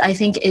that is what I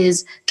think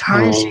is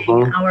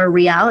tarnishing our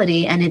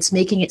reality. And it's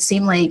making it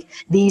seem like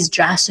these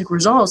drastic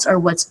results are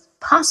what's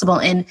possible.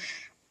 And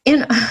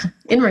in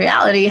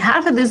reality,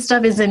 half of this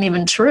stuff isn't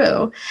even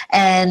true.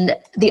 And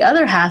the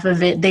other half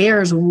of it,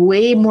 there's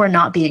way more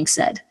not being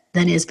said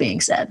than is being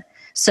said.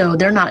 So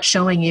they're not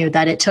showing you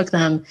that it took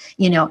them,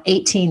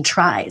 18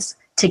 tries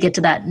to get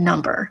to that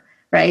number,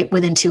 right?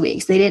 Within 2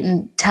 weeks. They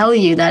didn't tell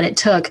you that it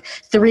took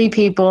 3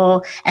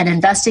 people and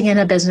investing in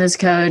a business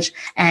coach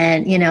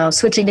and,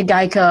 switching to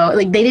Geico.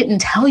 Like they didn't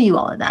tell you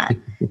all of that.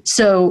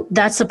 So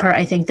that's the part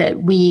I think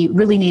that we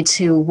really need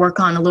to work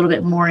on a little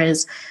bit more,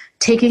 is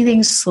taking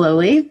things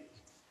slowly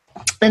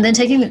and then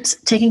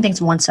taking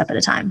things one step at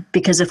a time.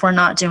 Because if we're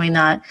not doing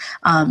that,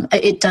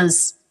 it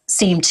does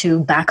seem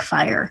to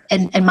backfire.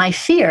 And my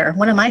fear,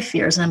 one of my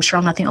fears, and I'm sure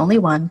I'm not the only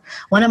one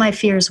of my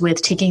fears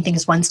with taking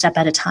things one step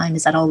at a time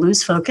is that I'll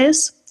lose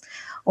focus,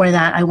 or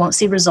that I won't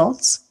see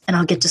results and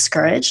I'll get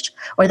discouraged,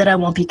 or that I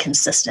won't be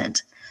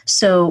consistent.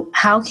 So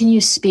how can you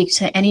speak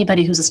to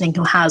anybody who's listening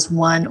who has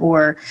one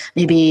or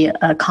maybe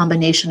a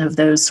combination of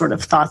those sort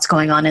of thoughts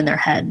going on in their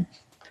head?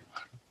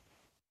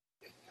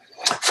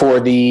 For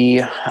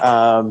the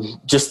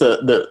just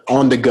the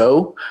on the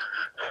go?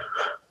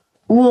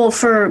 Well,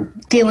 for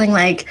feeling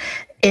like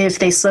if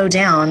they slow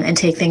down and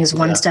take things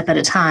one step at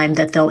a time,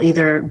 that they'll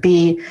either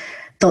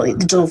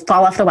they'll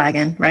fall off the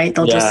wagon, right?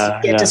 They'll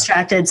just get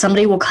distracted.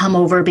 Somebody will come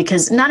over,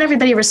 because not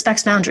everybody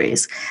respects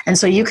boundaries. And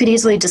so you could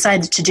easily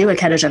decide to do a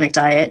ketogenic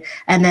diet,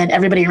 and then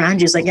everybody around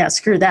you is like, yeah,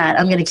 screw that.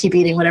 I'm going to keep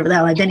eating whatever the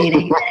hell I've been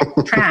eating.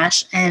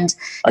 Trash. And,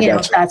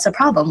 that's a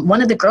problem.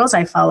 One of the girls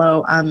I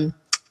follow,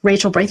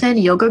 Rachel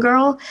Brathen, yoga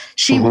girl,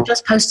 she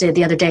just posted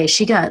the other day,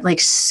 she got like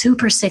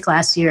super sick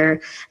last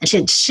year, and she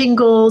had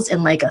shingles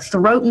and like a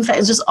throat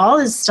infection. Just all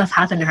this stuff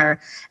happened to her.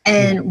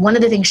 And one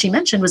of the things she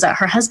mentioned was that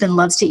her husband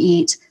loves to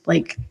eat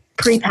like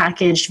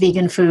prepackaged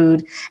vegan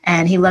food,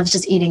 and he loves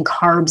just eating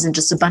carbs and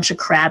just a bunch of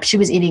crap. She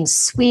was eating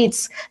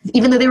sweets,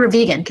 even though they were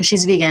vegan, because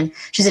she's vegan.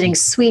 She's eating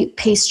sweet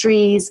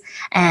pastries,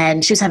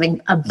 and she was having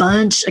a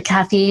bunch of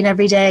caffeine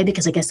every day,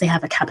 because I guess they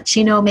have a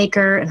cappuccino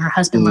maker, and her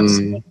husband loves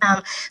to make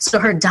them. So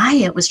her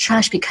diet was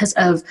trash because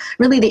of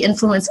really the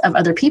influence of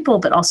other people,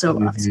 but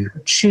also obviously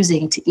her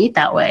choosing to eat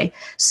that way.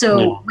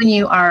 So when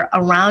you are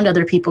around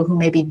other people who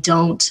maybe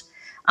don't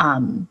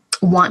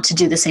want to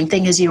do the same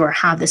thing as you or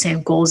have the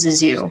same goals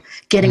as you,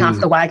 getting off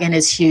the wagon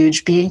is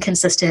huge. Being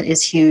consistent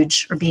is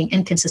huge, or being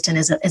inconsistent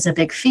is a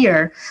big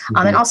fear.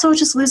 And also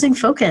just losing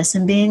focus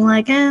and being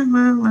like,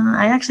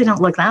 I actually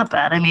don't look that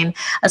bad. I mean,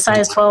 a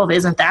size 12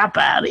 isn't that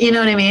bad. You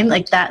know what I mean?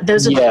 Like that,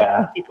 those are the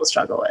things people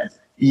struggle with.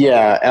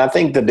 Yeah. And I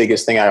think the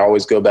biggest thing I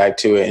always go back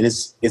to it, and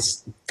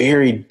it's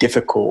very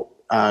difficult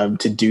to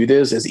do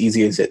this, as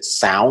easy as it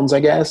sounds, I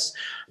guess,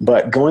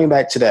 but going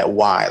back to that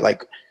why,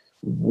 like,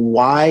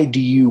 why do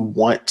you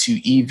want to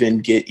even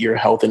get your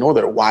health in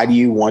order? Why do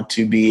you want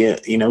to be,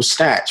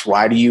 snatched?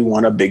 Why do you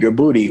want a bigger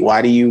booty?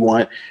 Why do you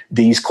want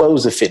these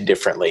clothes to fit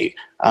differently?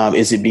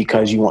 Is it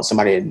because you want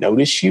somebody to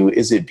notice you?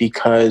 Is it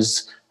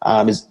because,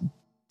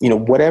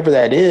 whatever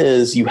that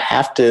is, you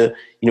have to,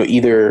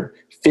 either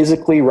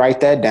physically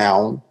write that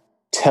down,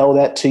 tell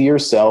that to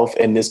yourself,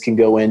 and this can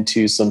go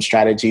into some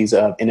strategies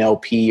of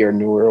NLP or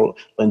neuro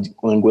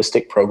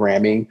linguistic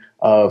programming,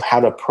 of how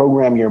to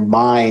program your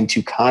mind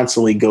to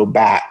constantly go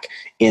back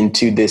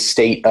into this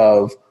state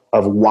of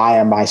why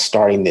am I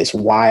starting this?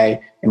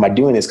 Why am I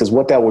doing this? Because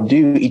what that will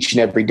do each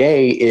and every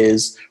day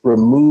is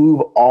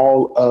remove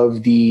all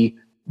of the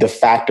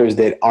factors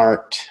that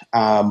aren't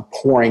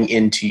pouring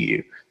into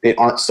you, that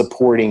aren't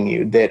supporting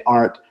you, that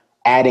aren't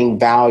adding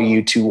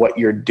value to what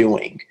you're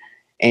doing.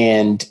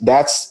 And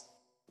that's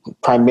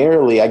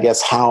primarily, I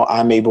guess, how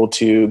I'm able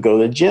to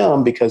go to the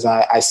gym, because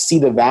I see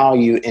the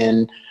value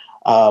in,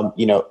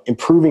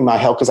 improving my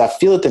health, because I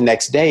feel it the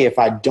next day. If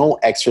I don't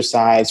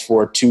exercise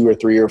for 2 or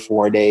 3 or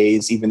 4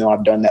 days, even though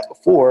I've done that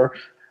before,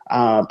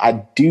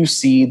 I do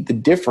see the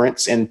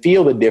difference and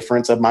feel the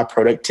difference of my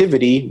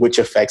productivity, which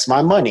affects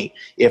my money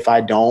if I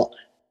don't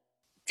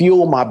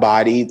fuel my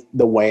body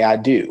the way I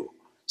do.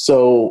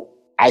 So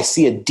I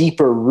see a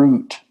deeper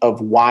root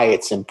of why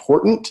it's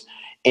important.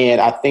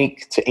 And I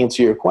think, to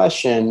answer your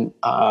question,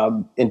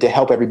 and to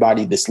help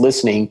everybody that's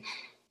listening,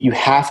 you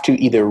have to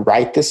either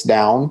write this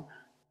down.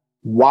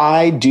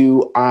 Why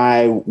do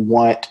I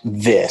want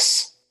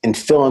this? And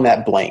fill in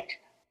that blank.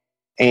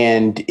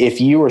 And if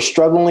you are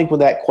struggling with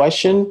that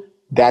question,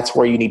 that's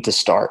where you need to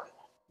start.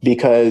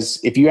 Because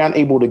if you're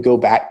unable to go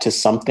back to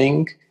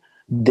something,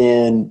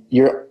 then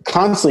you're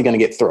constantly going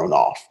to get thrown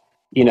off.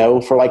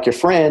 For like your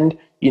friend,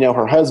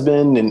 her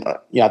husband, and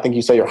I think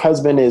you say your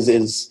husband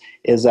is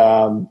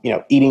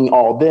eating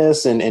all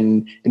this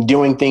and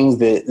doing things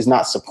that is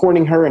not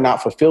supporting her and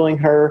not fulfilling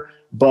her.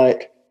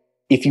 But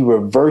if you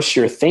reverse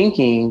your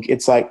thinking,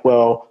 it's like,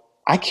 well,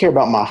 I care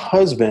about my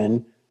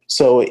husband.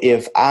 So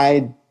if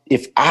I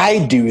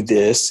do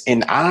this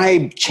and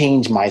I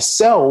change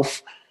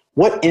myself,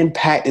 what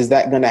impact is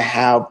that going to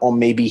have on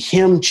maybe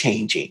him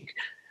changing?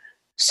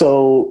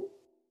 So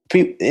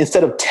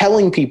instead of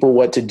telling people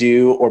what to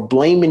do or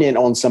blaming it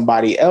on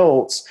somebody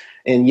else,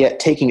 and yet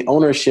taking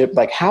ownership,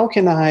 like, how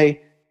can I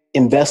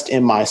invest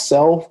in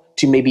myself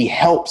to maybe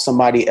help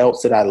somebody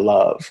else that I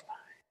love?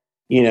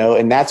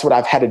 And that's what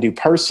I've had to do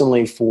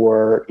personally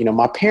for,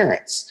 my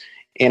parents.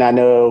 And I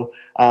know,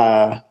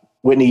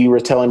 Whitney, you were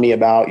telling me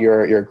about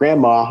your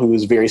grandma, who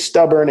is very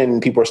stubborn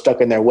and people are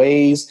stuck in their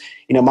ways.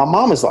 My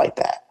mom is like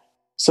that.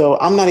 So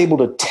I'm not able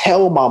to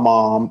tell my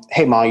mom,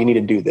 hey, Mom, you need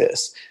to do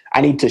this.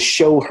 I need to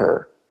show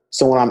her.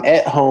 So when I'm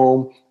at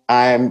home,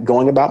 I'm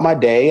going about my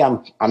day.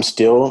 I'm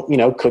still,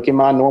 cooking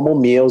my normal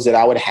meals that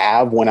I would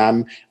have when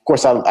of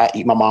course I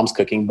eat my mom's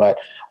cooking, but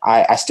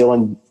I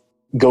still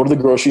go to the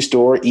grocery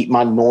store, eat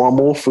my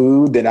normal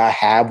food that I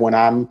have when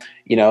I'm,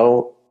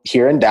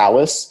 here in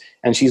Dallas.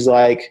 And she's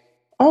like,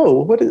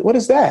 oh, what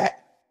is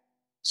that?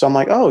 So I'm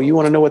like, oh, you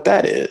want to know what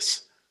that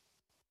is?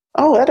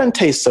 Oh, that doesn't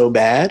taste so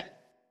bad.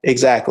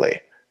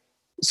 Exactly.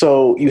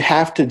 So you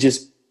have to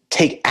just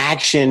take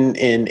action,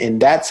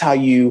 and that's how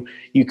you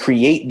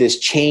create this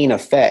chain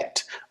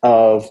effect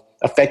of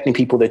affecting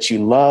people that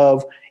you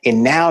love.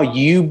 And now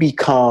you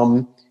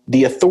become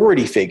the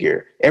authority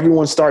figure.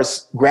 Everyone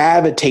starts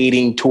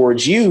gravitating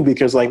towards you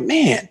because like,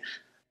 man,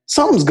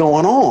 something's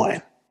going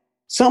on.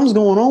 Something's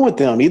going on with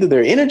them. Either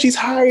their energy's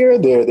higher,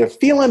 they're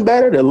feeling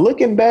better, they're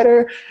looking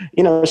better.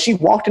 She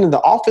walked into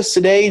the office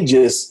today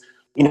just,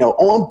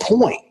 on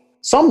point.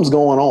 Something's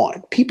going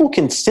on. People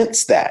can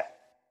sense that.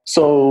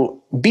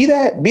 So be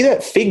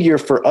that figure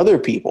for other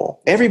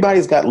people.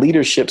 Everybody's got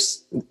leadership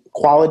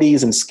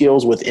qualities and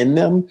skills within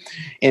them.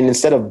 And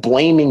instead of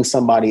blaming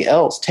somebody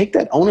else, take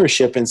that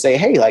ownership and say,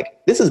 hey, like,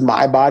 this is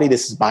my body,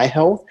 this is my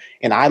health.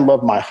 And I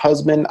love my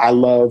husband. I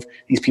love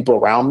these people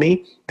around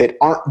me that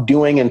aren't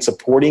doing and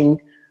supporting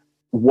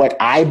what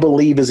I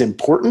believe is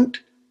important.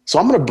 So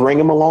I'm going to bring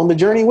them along the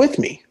journey with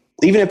me,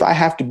 even if I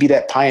have to be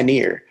that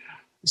pioneer.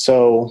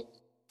 So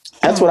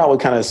that's what I would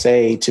kind of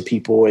say to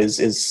people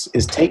is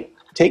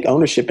take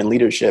ownership and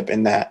leadership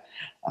in that,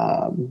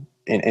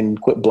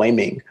 and quit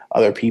blaming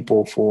other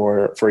people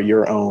for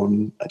your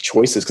own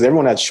choices. Because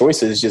everyone has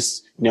choices.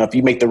 Just, if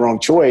you make the wrong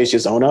choice,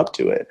 just own up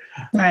to it.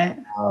 Right.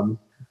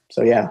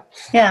 So, yeah.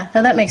 Yeah,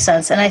 no, that makes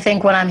sense. And I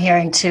think what I'm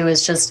hearing too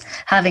is just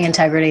having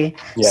integrity.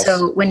 Yes.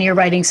 So when you're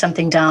writing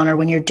something down or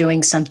when you're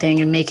doing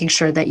something and making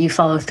sure that you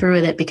follow through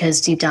with it,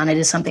 because deep down it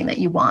is something that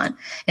you want.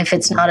 If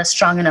it's not a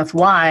strong enough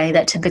why,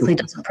 that typically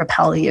doesn't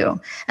propel you.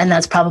 And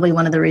that's probably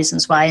one of the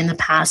reasons why in the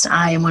past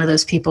I am one of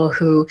those people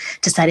who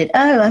decided,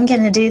 oh, I'm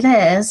going to do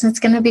this. It's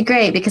going to be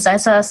great because I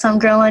saw some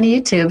girl on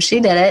YouTube.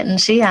 She did it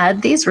and she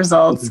had these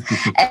results.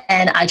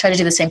 And I try to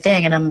do the same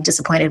thing and I'm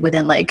disappointed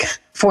within like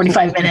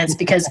 45 minutes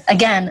because,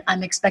 again,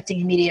 I'm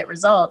expecting immediate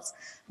results.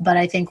 But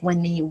I think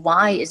when the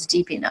why is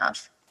deep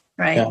enough,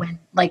 right? Yeah. When,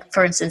 like,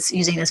 for instance,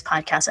 using this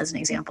podcast as an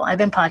example, I've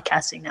been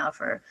podcasting now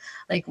for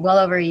like well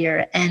over a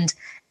year and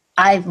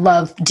I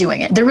love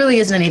doing it. There really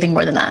isn't anything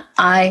more than that.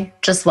 I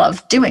just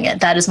love doing it.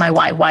 That is my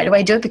why. Why do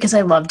I do it? Because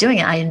I love doing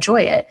it. I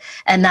enjoy it.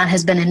 And that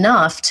has been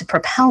enough to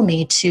propel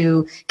me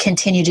to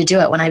continue to do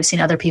it when I've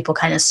seen other people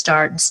kind of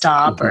start and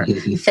stop or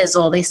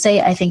fizzle. They say,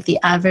 I think the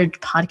average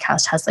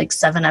podcast has like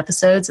 7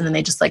 episodes and then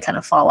they just like kind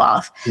of fall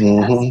off.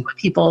 That's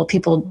what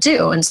people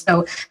do. And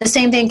so the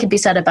same thing could be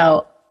said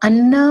about a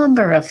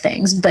number of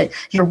things, but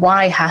your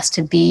why has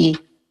to be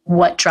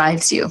what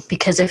drives you,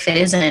 because if it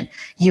isn't,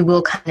 you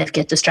will kind of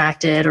get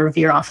distracted or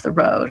veer off the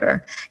road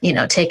or,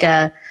 take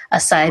a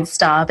side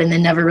stop and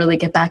then never really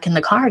get back in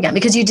the car again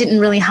because you didn't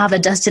really have a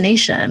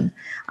destination.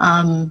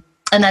 And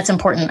that's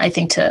important, I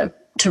think, to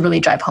really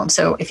drive home.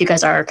 So if you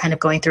guys are kind of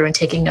going through and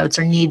taking notes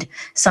or need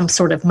some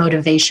sort of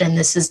motivation,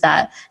 this is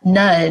that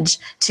nudge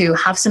to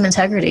have some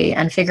integrity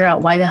and figure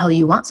out why the hell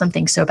you want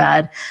something so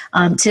bad.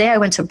 Today I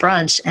went to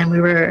brunch and we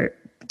were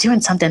doing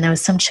something. There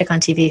was some chick on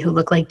TV who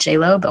looked like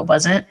J-Lo, but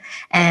wasn't.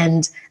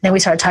 And then we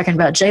started talking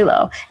about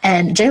J-Lo.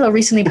 And J-Lo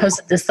recently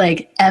posted this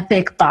like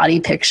epic body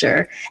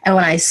picture. And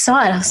when I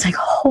saw it, I was like,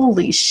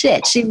 holy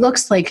shit, she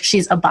looks like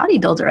she's a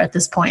bodybuilder at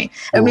this point.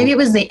 Or maybe it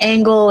was the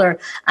angle or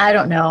I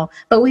don't know.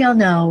 But we all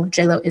know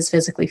J-Lo is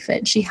physically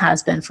fit. She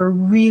has been for a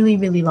really,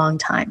 really long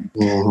time.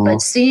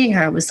 But seeing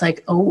her was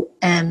like,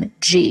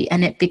 OMG.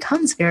 And it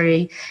becomes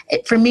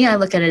for me, I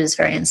look at it as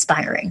very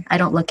inspiring. I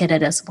don't look at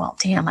it as, well,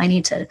 damn, I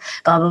need to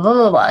blah, blah, blah,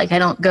 blah, blah. Like I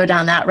don't go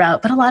down that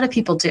route, but a lot of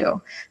people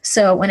do.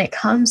 So when it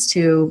comes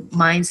to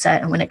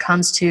mindset and when it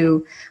comes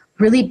to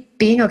really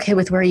being okay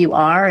with where you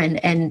are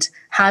and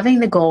having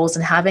the goals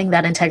and having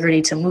that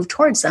integrity to move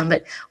towards them.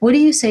 But what do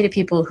you say to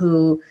people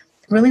who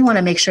really want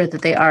to make sure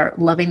that they are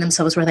loving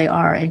themselves where they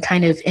are and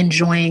kind of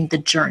enjoying the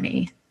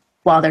journey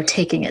while they're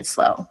taking it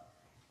slow?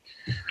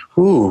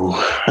 Ooh,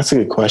 that's a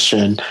good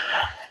question.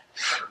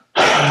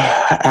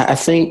 I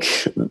think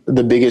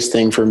the biggest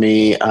thing for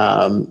me,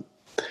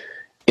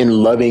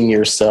 in loving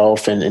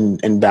yourself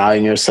and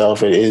valuing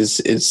yourself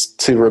is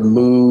to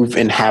remove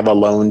and have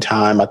alone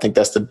time. I think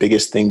that's the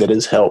biggest thing that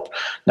has helped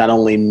not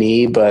only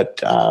me,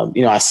 but,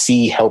 I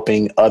see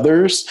helping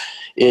others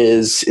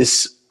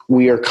is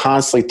we are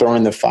constantly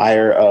throwing the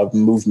fire of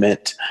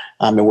movement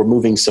and we're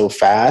moving so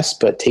fast,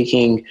 but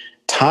taking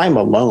time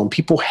alone,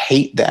 people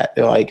hate that.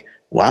 They're like,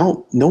 well, I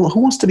don't know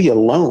who wants to be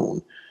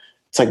alone.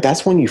 It's like,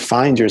 that's when you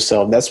find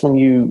yourself. That's when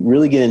you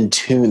really get in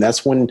tune.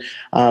 That's when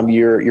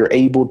you're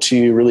able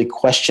to really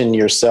question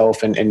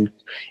yourself and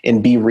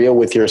be real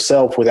with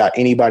yourself without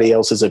anybody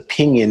else's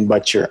opinion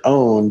but your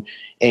own.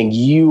 And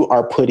you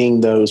are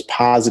putting those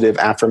positive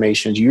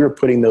affirmations, you're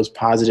putting those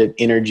positive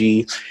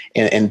energy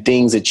and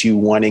things that you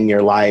want in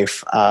your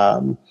life.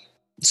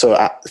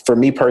 For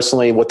me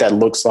personally, what that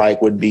looks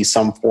like would be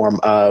some form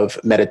of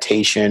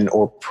meditation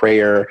or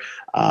prayer,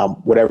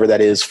 whatever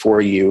that is for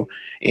you.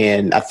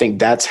 And I think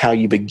that's how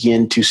you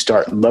begin to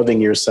start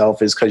loving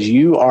yourself, is because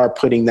you are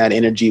putting that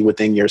energy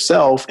within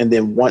yourself. And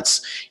then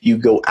once you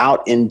go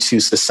out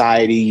into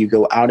society, you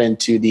go out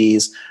into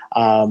these,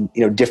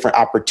 different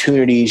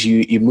opportunities,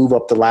 you move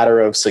up the ladder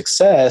of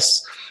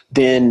success,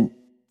 then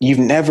you've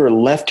never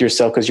left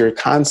yourself, because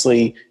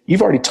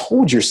you've already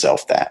told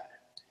yourself that.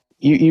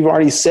 You've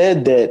already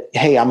said that,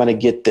 hey, I'm going to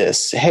get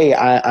this. Hey,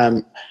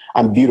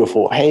 I'm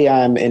beautiful. Hey,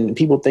 and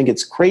people think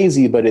it's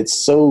crazy, but it's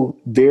so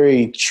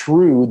very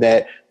true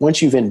that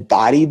once you've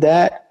embodied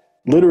that,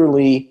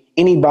 literally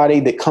anybody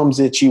that comes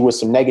at you with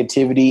some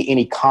negativity,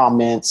 any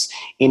comments,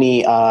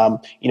 any,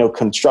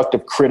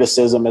 constructive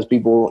criticism, as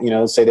people,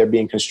 say they're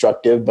being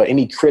constructive, but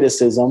any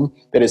criticism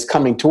that is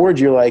coming towards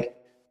you, like,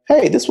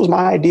 hey, this was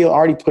my idea. I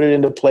already put it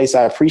into place.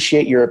 I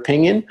appreciate your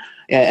opinion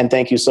and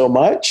thank you so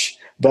much.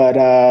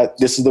 But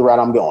this is the route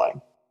I'm going.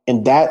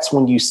 And that's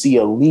when you see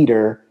a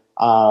leader,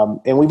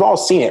 and we've all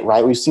seen it,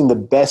 right? We've seen the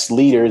best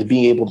leaders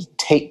being able to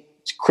take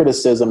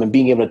criticism and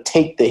being able to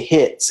take the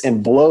hits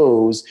and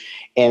blows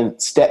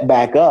and step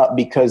back up,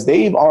 because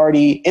they've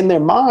already, in their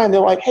mind, they're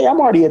like, hey, I'm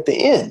already at the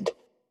end.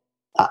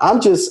 I'm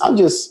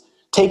just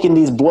taking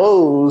these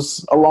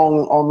blows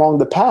along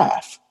the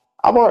path.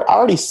 I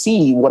already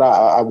see what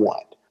I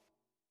want.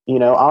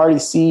 I already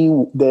see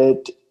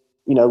that,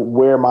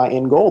 where my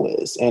end goal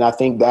is. And I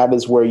think that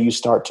is where you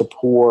start to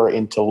pour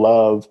into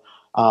love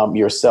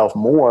yourself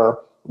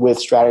more with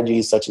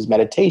strategies such as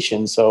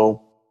meditation.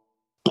 So,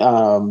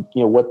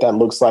 what that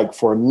looks like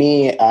for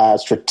me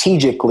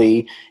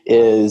strategically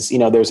is,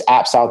 there's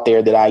apps out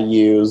there that I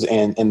use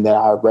and that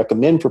I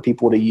recommend for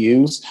people to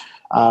use.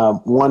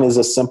 One is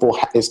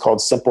it's called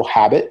Simple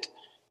Habit.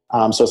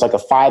 So it's like a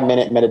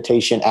 5-minute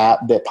meditation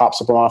app that pops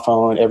up on my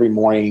phone every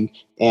morning.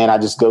 And I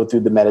just go through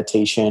the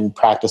meditation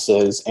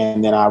practices,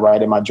 and then I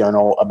write in my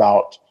journal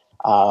about,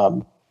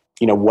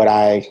 what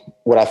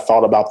I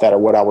thought about that or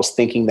what I was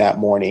thinking that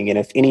morning. And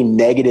if any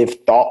negative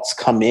thoughts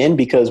come in,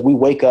 because we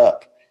wake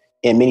up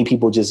and many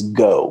people just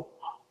go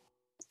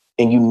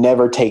and you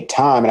never take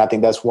time. And I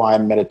think that's why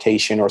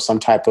meditation or some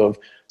type of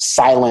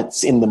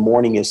silence in the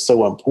morning is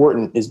so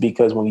important, is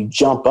because when you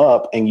jump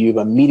up and you've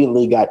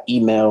immediately got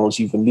emails,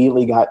 you've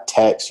immediately got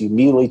texts, you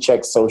immediately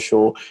check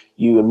social,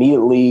 you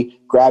immediately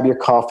grab your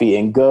coffee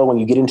and go, and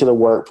you get into the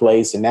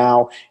workplace. And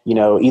now,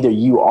 either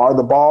you are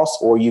the boss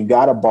or you've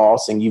got a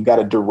boss and you've got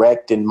to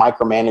direct and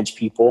micromanage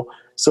people.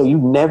 So you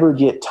never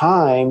get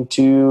time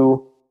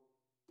to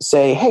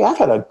say, hey, I've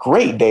had a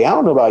great day. I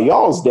don't know about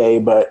y'all's day,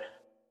 but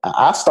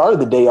I started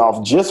the day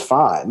off just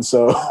fine.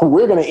 So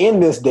we're going to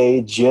end this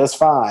day just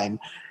fine.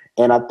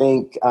 And I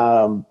think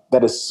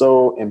that is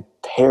so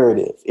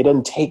imperative. It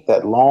doesn't take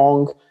that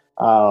long.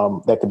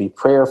 That could be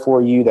prayer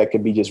for you. That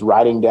could be just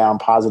writing down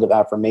positive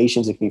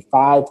affirmations. It could be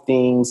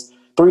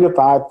 3 to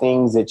 5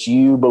 things that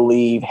you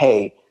believe,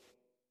 hey,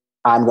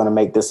 I'm going to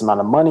make this amount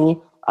of money.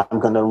 I'm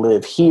going to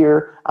live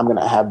here. I'm going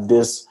to have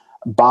this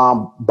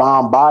bomb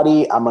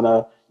body. I'm going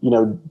to,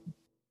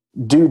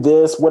 do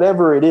this,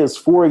 whatever it is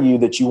for you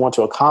that you want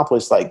to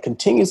accomplish. Like,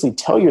 continuously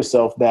tell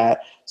yourself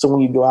that. So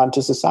when you go out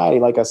into society,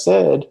 like I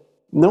said,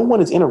 no one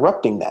is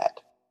interrupting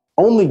that.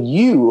 Only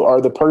you are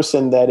the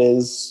person that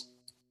is,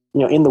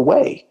 in the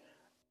way,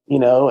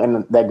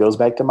 and that goes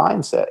back to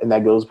mindset, and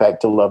that goes back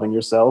to loving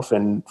yourself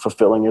and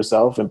fulfilling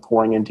yourself and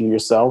pouring into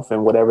yourself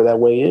and whatever that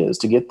way is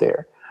to get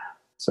there.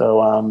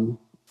 So,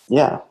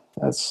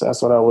 that's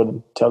what I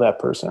would tell that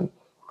person.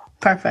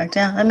 Perfect.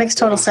 Yeah, that makes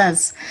total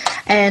sense.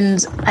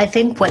 And I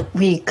think what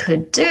we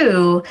could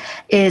do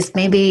is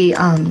maybe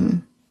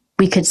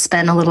we could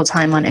spend a little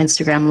time on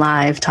Instagram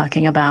Live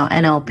talking about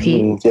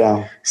NLP.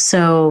 Yeah.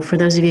 So for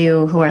those of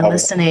you who are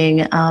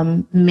listening,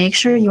 make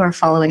sure you are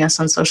following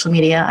us on social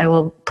media. I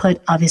will put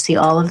obviously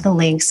all of the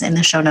links in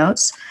the show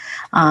notes.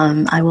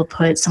 I will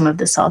put some of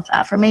the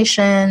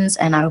self-affirmations,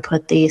 and I will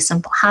put the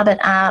Simple Habit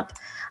app.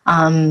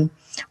 One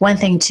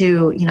thing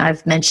too,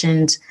 I've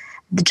mentioned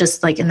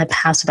just like in the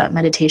past about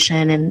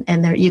meditation,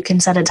 and there, you can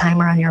set a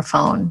timer on your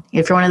phone.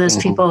 If you're one of those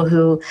people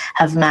who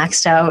have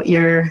maxed out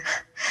your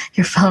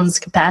phone's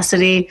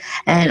capacity,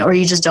 or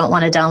you just don't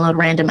want to download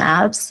random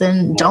apps,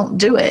 then don't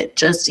do it.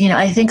 Just,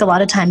 I think a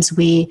lot of times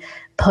we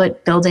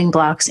put building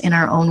blocks in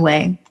our own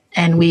way,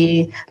 and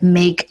we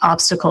make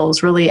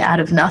obstacles really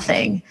out of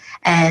nothing,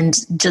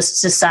 and just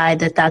decide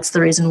that that's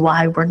the reason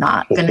why we're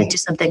not going to do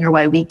something or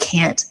why we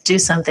can't do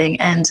something.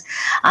 And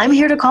I'm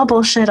here to call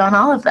bullshit on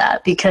all of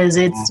that, because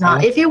it's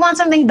not, if you want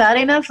something bad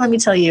enough, let me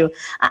tell you,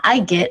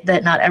 I get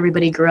that not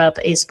everybody grew up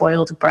a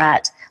spoiled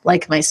brat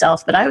like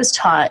myself, but I was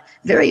taught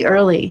very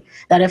early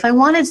that if I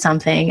wanted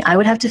something, I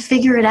would have to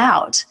figure it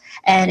out.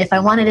 And if I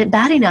wanted it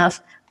bad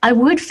enough, I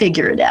would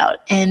figure it out.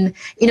 And,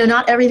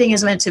 not everything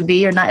is meant to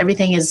be, or not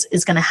everything is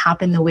going to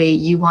happen the way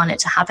you want it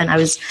to happen. I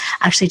was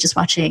actually just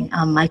watching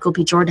Michael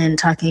B. Jordan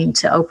talking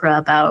to Oprah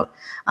about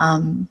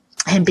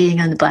him being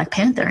on the Black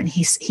Panther, and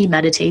he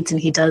meditates and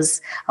he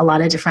does a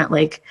lot of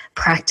different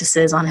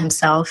practices on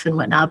himself and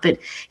whatnot. But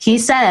he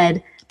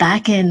said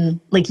back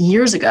in like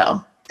years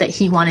ago that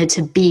he wanted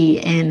to be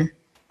in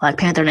Black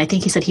Panther. And I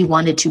think he said he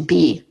wanted to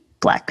be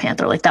Black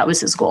Panther. Like that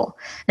was his goal.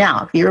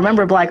 Now, if you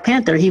remember Black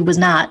Panther, he was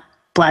not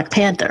Black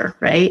Panther,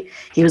 right?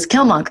 He was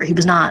Killmonger. He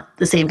was not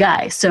the same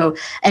guy. So,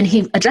 and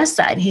he addressed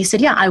that. And he said,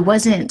 yeah, I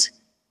wasn't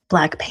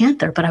Black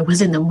Panther, but I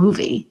was in the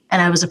movie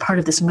and I was a part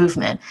of this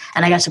movement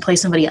and I got to play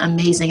somebody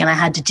amazing and I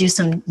had to do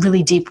some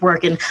really deep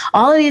work. And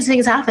all of these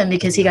things happened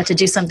because he got to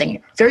do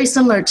something very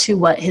similar to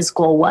what his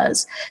goal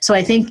was. So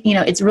I think,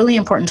 it's really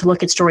important to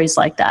look at stories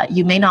like that.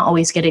 You may not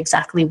always get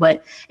exactly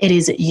what it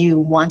is that you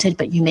wanted,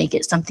 but you may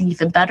get something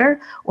even better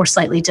or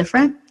slightly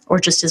different or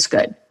just as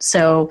good.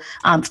 So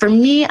for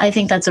me, I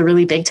think that's a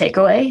really big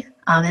takeaway.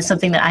 It's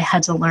something that I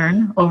had to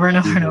learn over and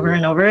over and over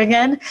and over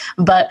again.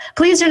 But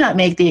please do not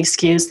make the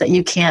excuse that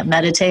you can't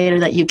meditate or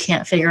that you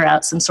can't figure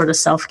out some sort of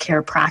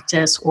self-care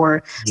practice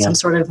or some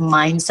sort of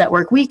mindset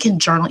work. We can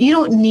journal. You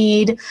don't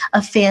need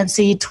a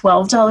fancy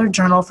 $12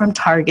 journal from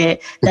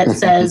Target that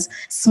says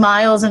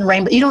smiles and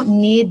rainbow. You don't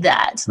need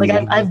that. Like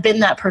I've been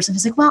that person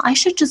who's like, well, I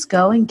should just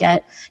go and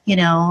get,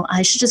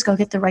 I should just go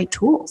get the right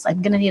tools.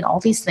 I'm going to need all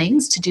these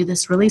things to do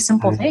this really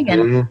simple thing.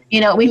 And,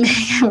 we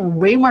make it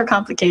way more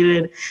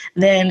complicated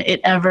than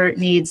it ever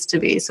needs to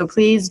be. So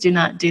please do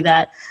not do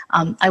that.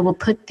 I will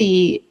put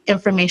the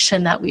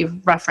information that we've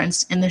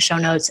referenced in the show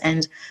notes,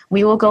 and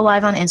we will go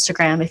live on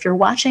Instagram. If you're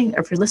watching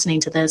or if you're listening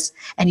to this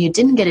and you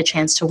didn't get a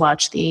chance to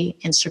watch the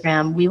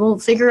Instagram, we will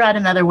figure out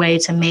another way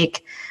to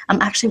make,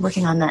 I'm actually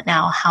working on that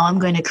now, how I'm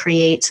going to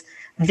create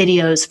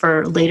videos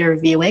for later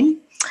viewing.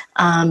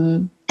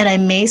 And I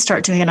may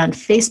start doing it on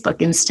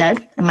Facebook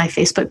instead, in my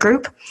Facebook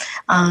group.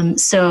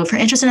 So if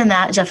you're interested in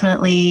that,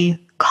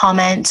 definitely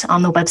comment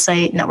on the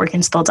website,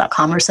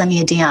 networkandspill.com, or send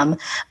me a DM.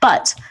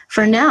 But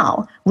for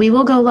now, we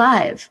will go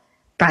live.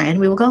 Brian,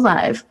 we will go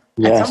live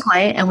at some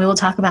point, and we will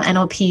talk about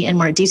NLP in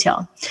more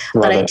detail.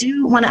 But I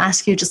do want to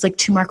ask you just like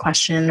two more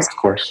questions. Of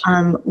course.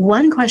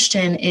 One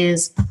question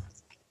is,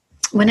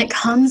 when it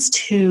comes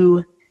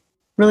to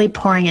really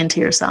pouring into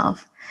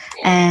yourself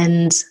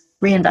and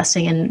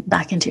reinvesting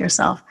back into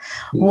yourself,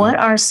 what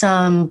are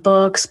some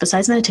books,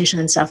 besides meditation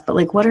and stuff, but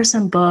like what are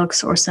some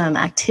books or some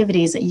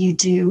activities that you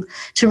do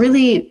to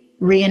really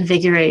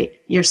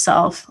reinvigorate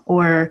yourself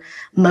or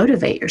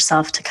motivate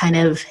yourself to kind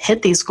of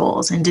hit these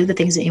goals and do the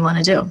things that you want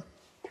to do?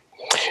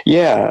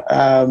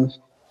 Yeah,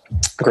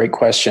 great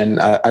question.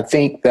 I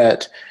think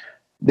that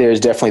there's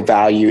definitely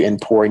value in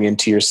pouring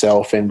into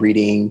yourself and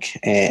reading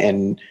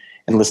and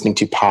listening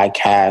to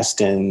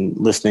podcasts and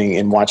listening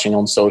and watching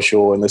on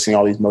social and listening to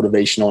all these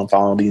motivational and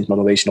following these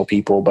motivational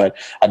people. But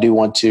I do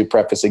want to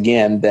preface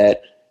again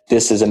that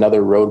this is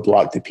another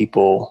roadblock that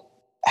people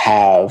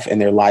have in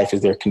their life,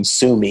 is they're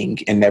consuming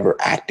and never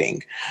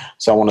acting.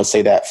 So I want to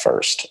say that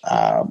first,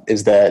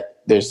 is that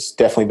there's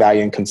definitely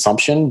value in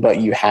consumption, but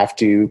you have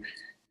to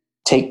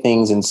take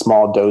things in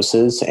small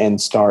doses and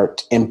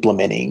start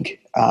implementing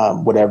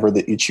whatever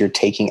that you're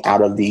taking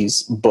out of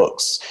these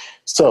books.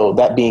 So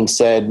that being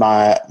said,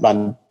 my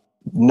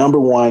number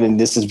one, and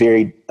this is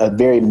a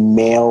very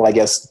male, I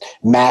guess,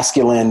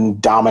 masculine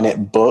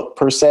dominant book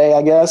per se,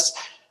 I guess,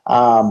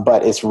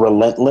 but it's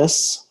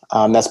Relentless.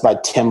 That's by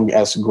Tim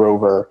S.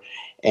 Grover.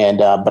 And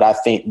but I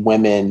think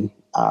women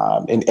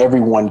and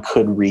everyone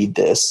could read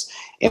this.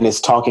 And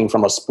it's talking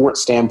from a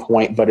sports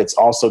standpoint, but it's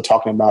also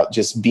talking about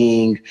just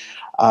being,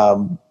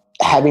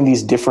 having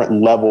these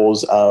different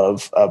levels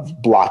of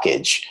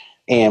blockage,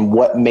 and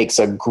what makes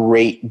a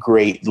great,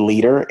 great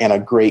leader and a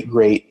great,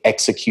 great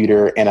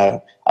executor and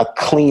a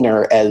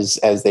cleaner, as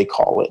they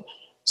call it.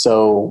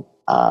 So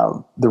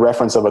the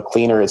reference of a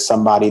cleaner is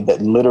somebody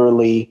that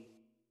literally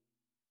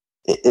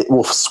it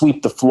will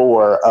sweep the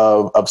floor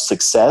of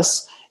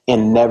success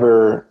and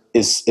never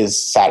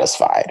is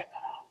satisfied.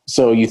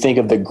 So you think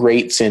of the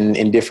greats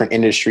in different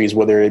industries,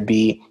 whether it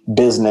be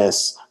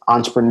business,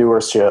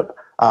 entrepreneurship,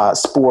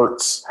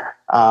 sports,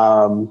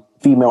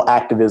 female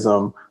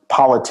activism,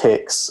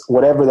 politics,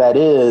 whatever that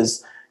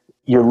is,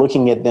 you're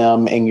looking at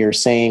them and you're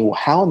saying, well,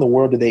 how in the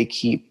world do they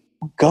keep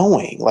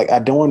going? Like, I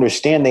don't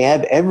understand. They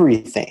have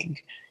everything.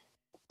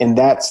 And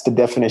that's the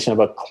definition of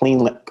a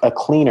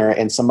cleaner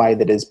and somebody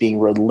that is being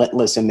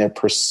relentless in their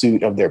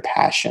pursuit of their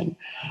passion.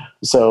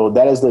 So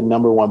that is the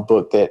number one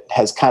book that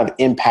has kind of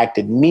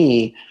impacted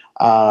me.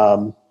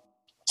 I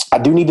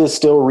do need to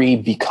still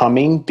read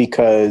Becoming,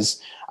 because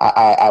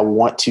I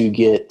want to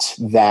get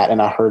that.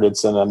 And I heard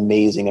it's an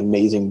amazing,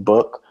 amazing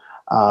book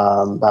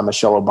by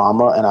Michelle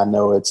Obama. And I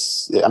know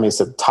it's at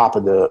the top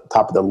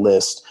of the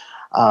list.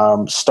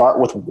 Start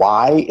with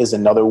Why is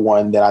another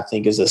one that I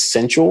think is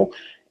essential.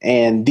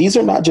 And these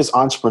are not just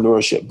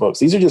entrepreneurship books.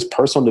 These are just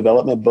personal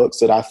development books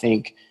that I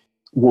think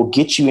will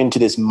get you into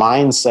this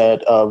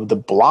mindset of the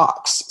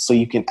blocks, so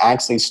you can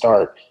actually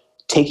start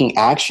taking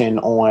action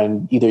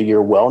on either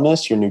your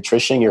wellness, your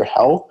nutrition, your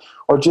health,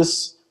 or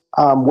just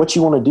what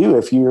you want to do.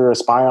 If you're an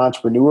aspiring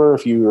entrepreneur,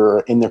 if you're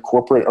in the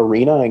corporate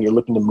arena and you're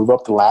looking to move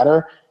up the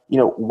ladder,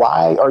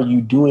 why are you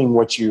doing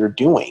what you're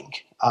doing?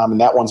 And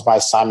that one's by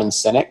Simon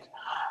Sinek.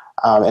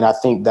 And I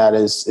think that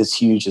is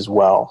huge as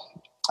well.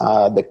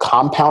 The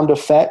Compound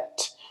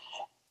Effect.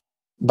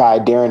 by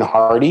Darren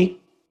Hardy.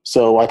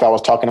 So like I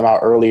was talking about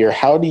earlier,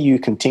 how do you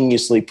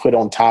continuously put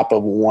on top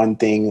of one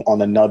thing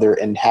on another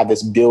and have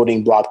this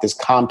building block, this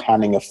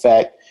compounding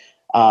effect?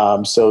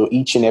 So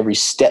each and every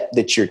step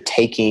that you're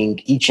taking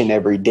each and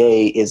every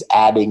day is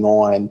adding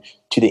on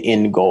to the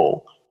end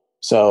goal.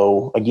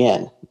 So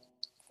again,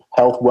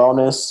 health,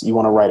 wellness, you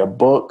want to write a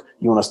book,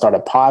 you want to start a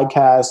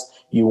podcast,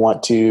 you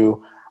want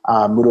to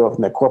move up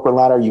in the corporate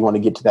ladder, you want to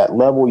get to that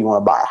level, you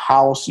want to buy a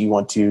house, you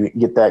want to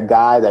get that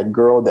guy, that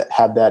girl that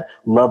have that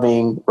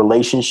loving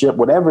relationship,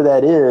 whatever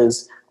that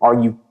is,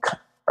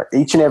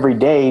 each and every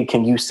day,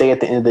 can you say at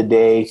the end of the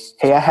day,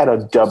 hey, I had a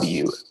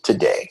W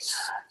today?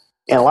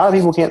 And a lot of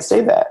people can't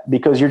say that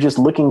because you're just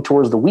looking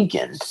towards the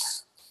weekend.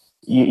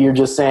 You're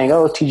just saying,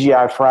 oh, TG,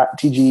 IF,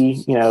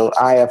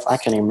 I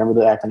can't even remember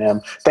the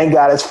acronym. Thank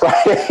God it's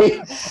Friday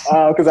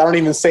because I don't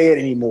even say it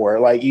anymore.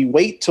 Like you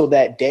wait till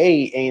that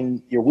day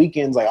and your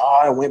weekend's like,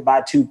 oh, it went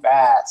by too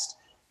fast.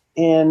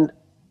 And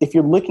if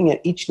you're looking at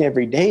each and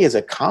every day as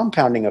a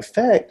compounding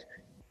effect,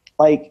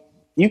 like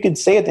you could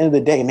say at the end of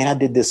the day, man, I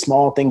did this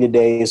small thing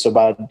today. So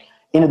by the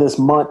end of this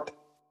month,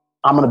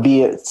 I'm going to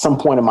be at some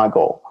point in my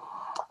goal.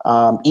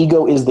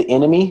 Ego is the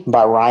Enemy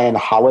by Ryan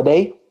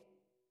Holiday.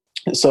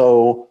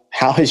 So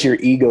how is your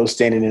ego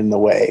standing in the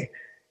way?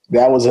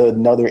 That was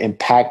another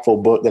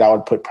impactful book that I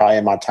would put probably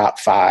in my top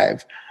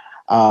 5.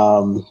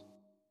 What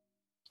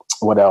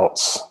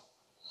else?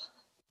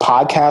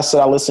 Podcasts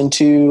that I listen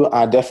to.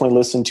 I definitely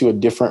listen to a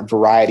different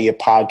variety of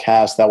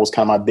podcasts. That was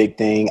kind of my big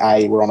thing.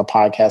 We're on a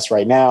podcast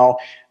right now.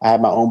 I have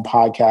my own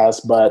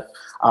podcast, but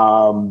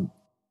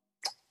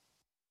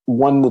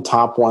one of the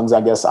top ones,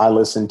 I guess I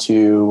listen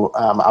to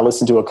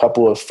a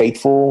couple of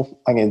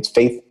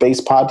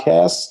faith-based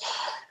podcasts.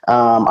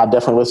 I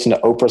definitely listen to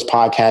Oprah's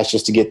podcast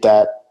just to get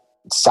that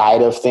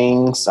side of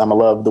things. I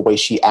love the way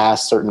she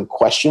asks certain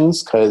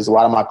questions because a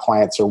lot of my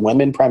clients are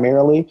women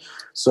primarily.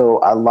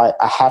 So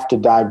I have to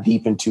dive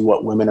deep into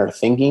what women are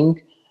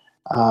thinking.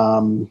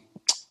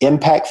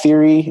 Impact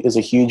Theory is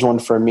a huge one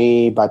for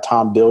me by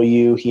Tom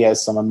Bilyeu. He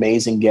has some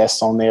amazing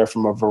guests on there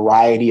from a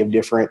variety of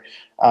different,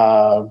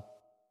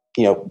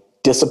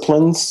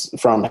 disciplines,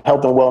 from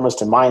health and wellness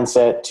to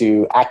mindset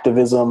to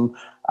activism,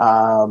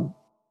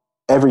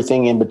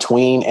 everything in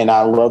between. And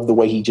I love the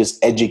way he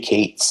just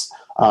educates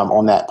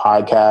on that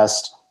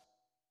podcast.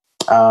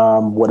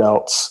 What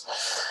else?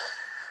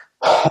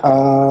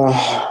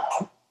 I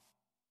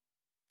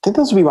think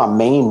those would be my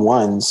main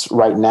ones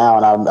right now.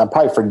 And I'm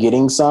probably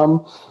forgetting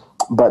some,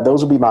 but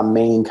those would be my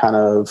main kind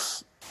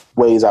of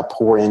ways I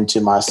pour into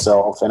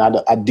myself. And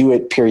I do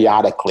it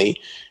periodically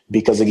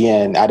because,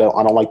 again, I don't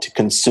like to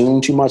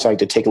consume too much. I like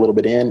to take a little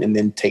bit in and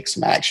then take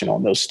some action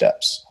on those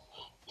steps.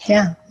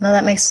 Yeah, no,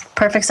 that makes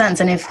perfect sense.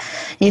 And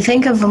if you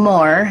think of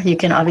more, you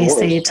can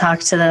obviously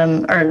talk to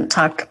them or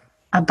talk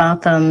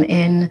about them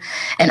in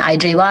an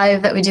IG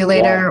Live that we do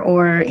later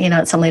or,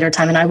 at some later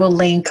time. And I will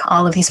link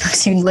all of these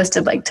books. You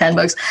listed like 10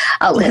 books.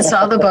 I'll list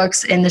all the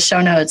books in the show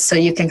notes so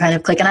you can kind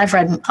of click. And I've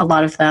read a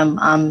lot of them.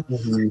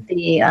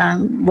 The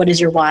What is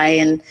Your Why?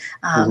 And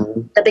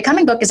the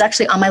Becoming book is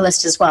actually on my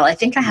list as well. I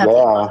think I have the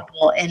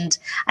Audible. And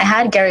I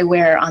had Gary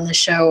Ware on the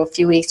show a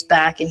few weeks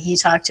back and he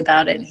talked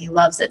about it and he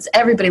loves it.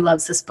 Everybody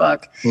loves this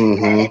book.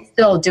 And it's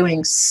still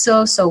doing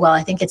so well.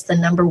 I think it's the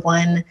number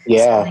 1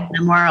 selling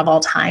memoir of all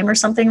time or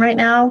something right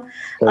now.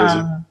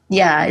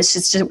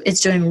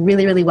 It's doing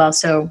really well.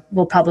 So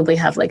we'll probably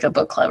have like a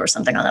book club or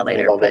something on that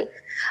later. But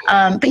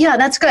yeah,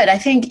 that's good. I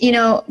think,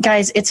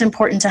 guys, it's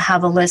important to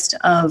have a list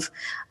of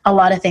a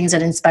lot of things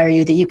that inspire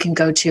you that you can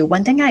go to.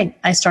 One thing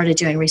I started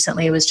doing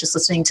recently was just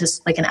listening to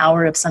like an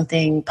hour of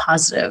something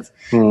positive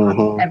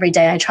every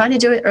day. I try to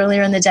do it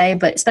earlier in the day,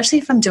 but especially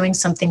if I'm doing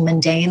something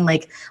mundane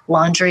like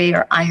laundry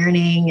or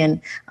ironing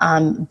and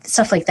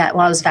stuff like that.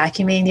 While I was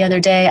vacuuming the other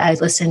day, I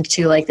listened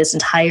to like this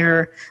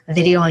entire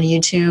video on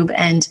YouTube,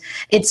 and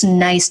it's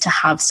nice to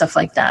have stuff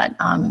like that.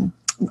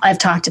 I've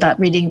talked about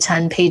reading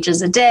 10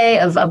 pages a day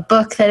of a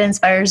book that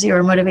inspires you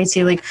or motivates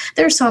you. Like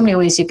there's so many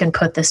ways you can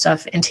put this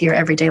stuff into your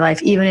everyday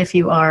life, even if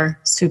you are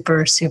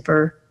super,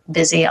 super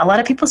busy. A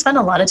lot of people spend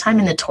a lot of time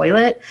in the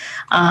toilet.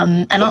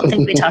 I don't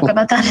think we talk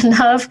about that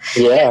enough.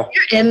 If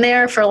you're in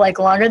there for like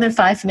longer than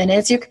 5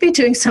 minutes, you could be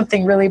doing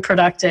something really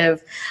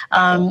productive.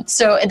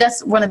 So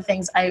that's one of the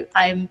things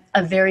I'm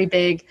a very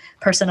big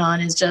person on,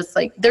 is just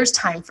like, there's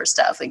time for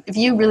stuff. Like if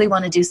you really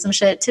want to do some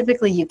shit,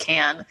 typically you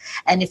can.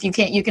 And if you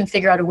can't, you can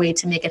figure out a way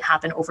to make it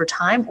happen over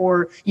time,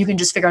 or you can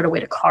just figure out a way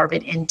to carve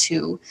it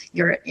into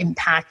your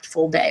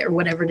impactful day or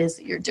whatever it is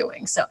that you're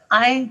doing. So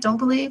I don't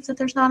believe that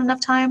there's not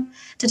enough time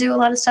to do a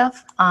lot of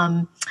stuff.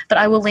 But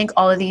I will link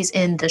all of these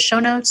in the show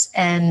notes,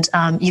 and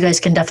you guys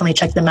can definitely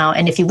check them out.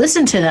 And if you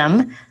listen to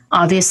them,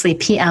 obviously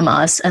PM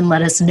us and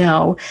let us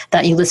know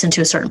that you listened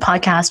to a certain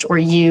podcast, or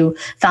you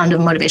found a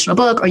motivational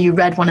book, or you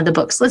read one of the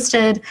books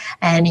listed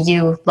and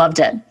you loved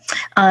it.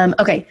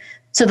 Okay,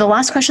 so the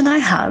last question that I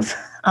have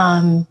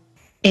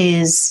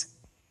is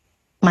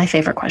my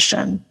favorite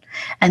question.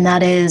 And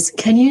that is,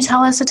 can you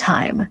tell us a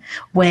time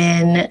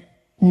when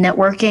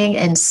networking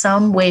in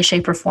some way,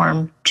 shape, or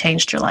form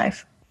changed your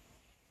life?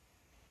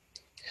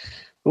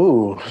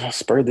 Ooh,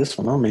 spurred this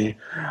one on me.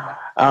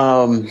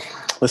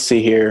 Let's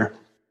see here.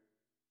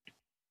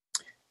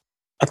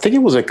 I think it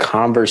was a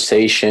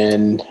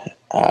conversation.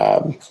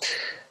 I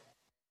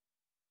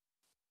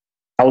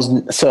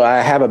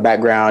have a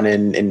background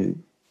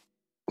in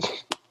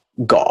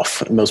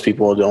golf. Most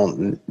people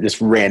don't, just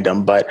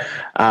random, but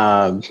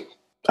I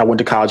went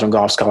to college on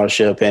golf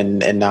scholarship,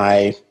 and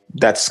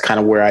that's kind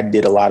of where I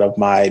did a lot of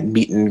my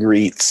meet and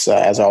greets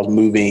as I was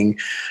moving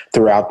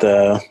throughout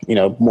the,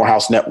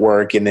 Morehouse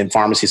network. And then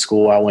pharmacy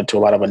school, I went to a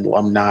lot of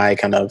alumni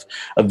kind of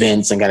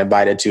events and got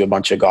invited to a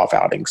bunch of golf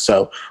outings.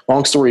 So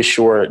long story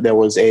short, there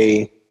was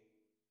an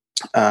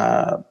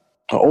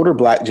older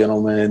Black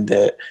gentleman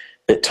that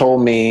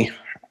told me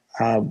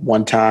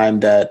one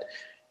time that,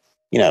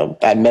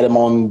 I met him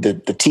on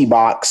the tee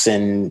box,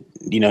 and,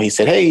 he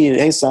said,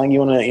 hey, son, you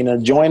want to,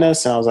 join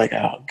us? And I was like,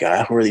 oh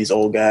God, who are these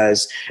old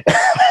guys?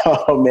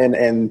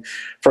 And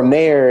from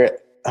there,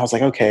 I was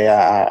like, okay,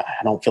 I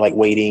don't feel like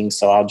waiting,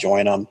 so I'll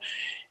join them.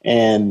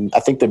 And I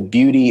think the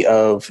beauty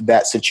of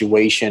that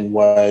situation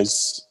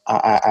was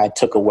I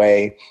took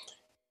away,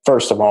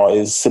 first of all,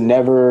 is to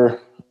never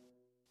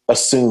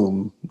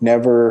assume,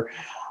 never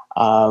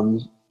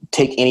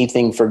take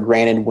anything for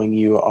granted when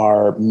you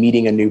are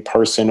meeting a new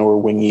person,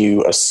 or when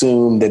you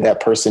assume that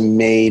person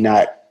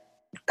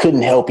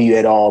couldn't help you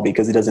at all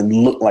because it doesn't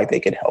look like they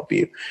could help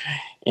you.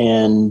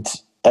 And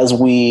as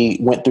we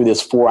went through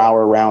this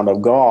 4-hour round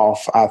of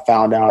golf, I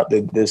found out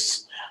that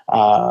this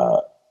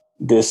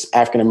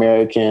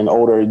African-American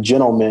older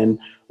gentleman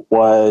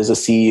was a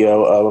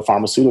CEO of a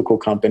pharmaceutical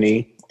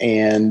company.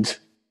 And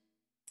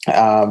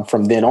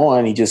from then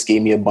on, he just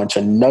gave me a bunch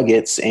of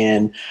nuggets,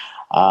 and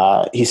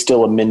he's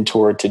still a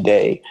mentor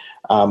today,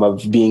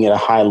 of being at a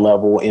high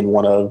level in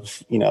one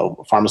of,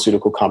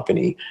 pharmaceutical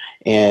company.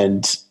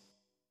 And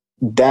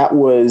that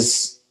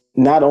was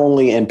not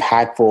only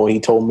impactful. He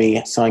told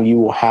me, son, you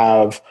will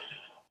have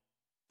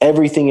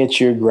everything at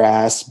your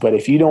grasp, but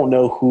if you don't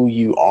know who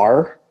you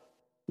are,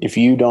 if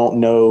you don't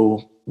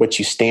know what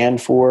you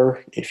stand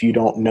for, if you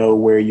don't know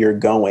where you're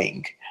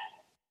going,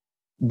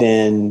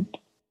 then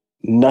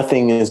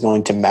nothing is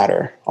going to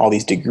matter. All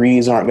these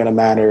degrees aren't going to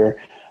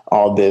matter.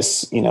 All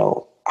this,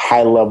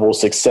 high level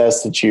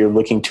success that you're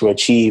looking to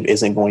achieve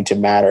isn't going to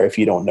matter if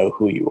you don't know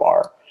who you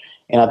are.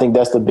 And I think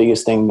that's the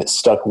biggest thing that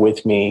stuck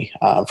with me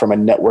from a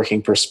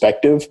networking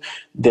perspective,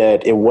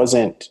 that it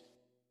wasn't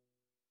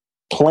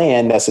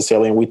planned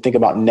necessarily. And we think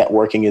about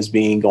networking as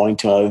being going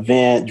to an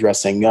event,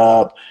 dressing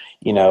up,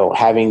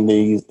 having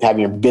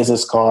your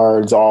business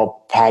cards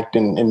all packed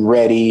and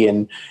ready,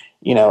 and,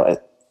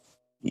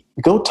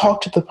 go talk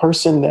to the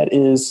person that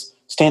is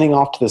standing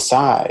off to the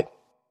side.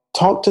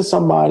 Talk to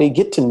somebody,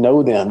 get to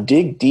know them,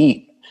 dig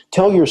deep,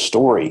 tell your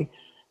story.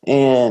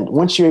 And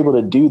once you're able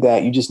to do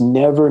that, you just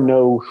never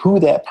know who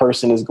that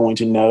person is going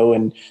to know.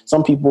 And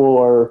some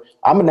people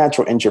I'm a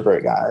natural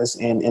introvert, guys.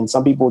 And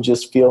some people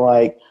just feel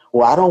like,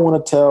 well, I don't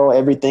want to tell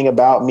everything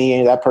about me,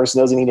 and that person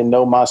doesn't even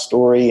know my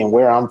story and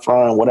where I'm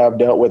from and what I've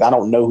dealt with. I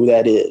don't know who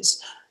that is.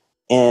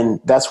 And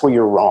that's where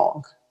you're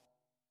wrong.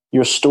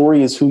 Your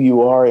story is who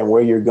you are and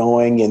where you're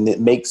going, and it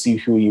makes you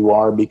who you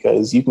are,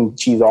 because you can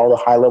achieve all the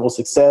high level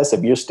success.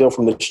 If you're still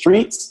from the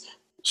streets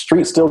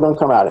still going to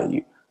come out of you.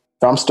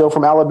 If I'm still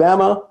from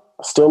Alabama,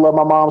 I still love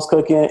my mom's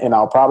cooking, and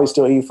I'll probably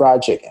still eat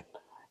fried chicken,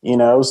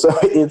 so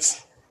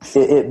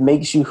it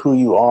makes you who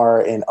you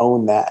are, and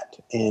own that,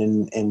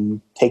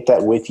 and take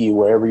that with you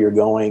wherever you're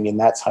going. And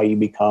that's how you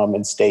become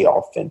and stay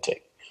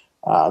authentic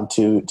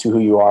to who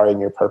you are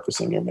and your purpose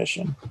and your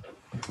mission.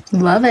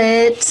 Love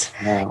it.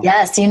 Yeah.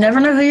 Yes, you never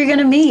know who you're going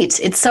to meet.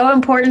 It's so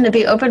important to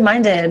be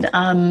open-minded.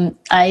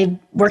 I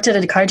worked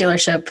at a car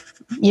dealership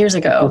years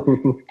ago,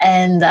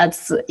 and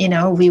that's,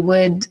 we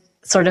would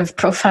sort of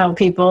profile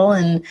people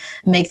and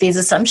make these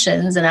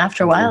assumptions. And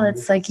after a while,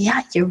 it's like,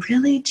 yeah, you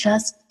really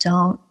just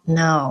don't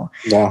know.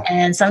 Yeah.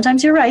 And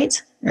sometimes you're right?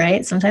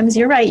 Sometimes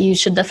you're right. You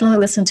should definitely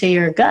listen to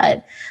your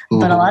gut.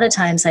 But a lot of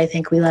times I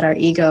think we let our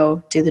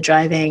ego do the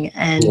driving,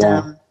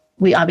 and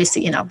we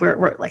obviously,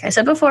 we're like I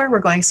said before, we're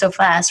going so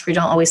fast. We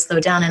don't always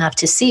slow down enough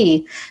to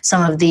see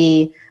some of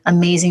the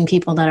amazing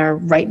people that are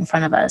right in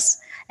front of us.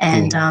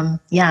 And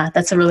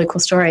that's a really cool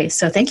story.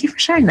 So thank you for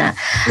sharing that.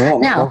 Yeah,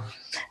 now,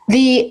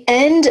 the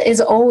end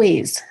is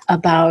always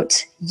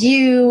about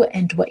you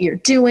and what you're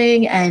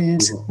doing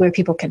and where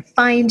people can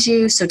find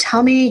you. So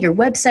tell me your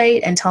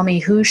website, and tell me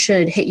who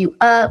should hit you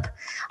up,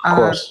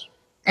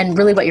 and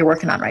really what you're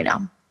working on right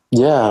now.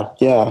 Yeah.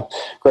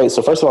 Great.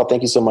 So first of all,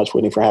 thank you so much,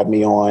 Whitney, for having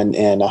me on.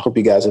 And I hope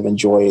you guys have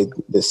enjoyed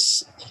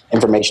this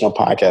informational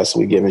podcast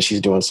we give. And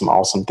she's doing some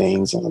awesome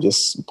things, and I'm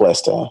just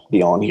blessed to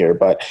be on here.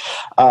 But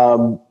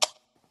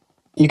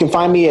you can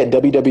find me at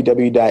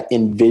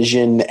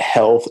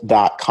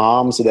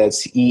www.envisionhealth.com. So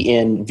that's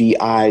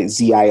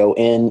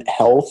ENVIZION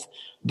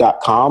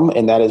health.com.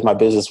 And that is my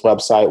business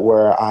website,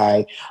 where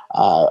I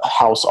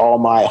house all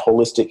my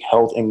holistic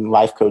health and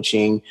life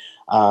coaching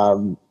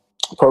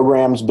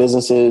programs,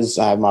 businesses.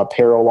 I have my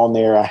apparel on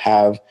there. I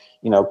have,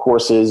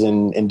 courses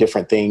and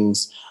different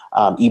things,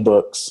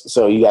 ebooks.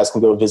 So you guys can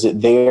go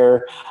visit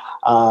there.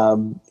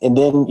 And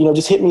then,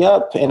 just hit me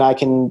up and I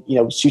can,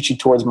 shoot you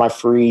towards my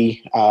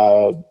free,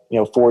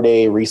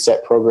 4-day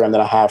reset program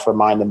that I have for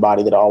mind and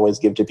body that I always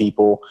give to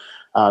people.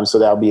 So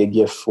that'll be a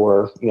gift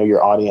for,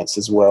 your audience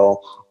as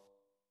well.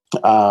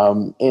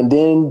 And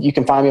then you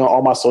can find me on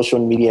all my social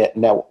media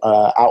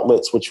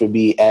outlets, which would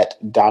be at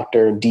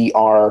Dr.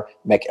 Dr.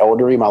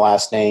 McElderry, my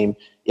last name,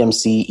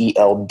 McElderry.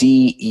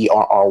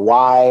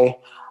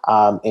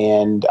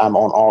 And I'm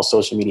on all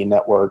social media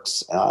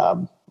networks.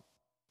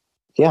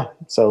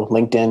 So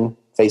LinkedIn,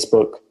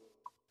 Facebook,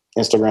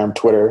 Instagram,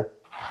 Twitter.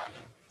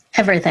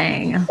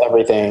 Everything.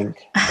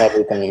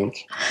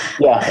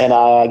 Yeah. And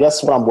I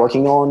guess what I'm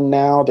working on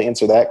now to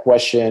answer that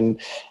question,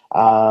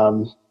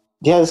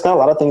 it's got a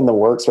lot of things in the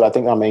works, but I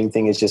think my main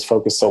thing is just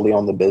focus solely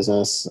on the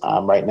business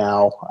right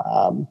now.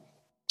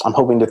 I'm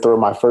hoping to throw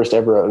my first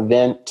ever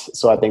event.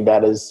 So I think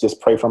that is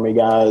just pray for me,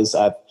 guys.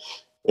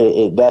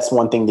 That's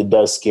one thing that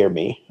does scare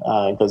me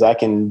because I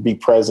can be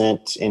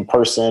present in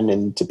person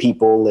and to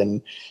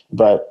people,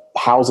 but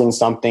housing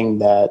something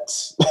that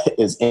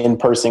is in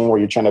person where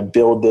you're trying to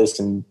build this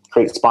and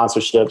create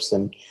sponsorships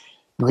and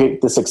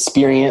create this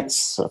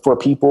experience for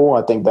people,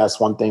 I think that's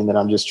one thing that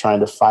I'm just trying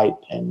to fight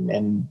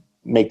and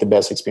make the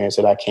best experience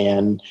that I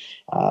can.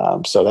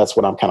 So that's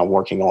what I'm kind of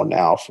working on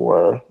now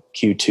for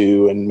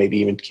Q2 and maybe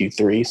even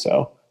Q3.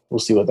 So we'll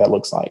see what that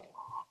looks like.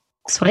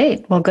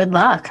 Sweet. Well, good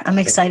luck. I'm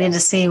excited to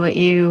see what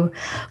you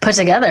put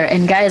together.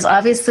 And guys,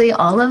 obviously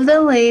all of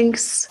the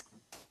links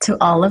to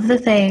all of the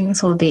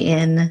things will be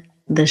in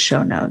the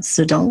show notes.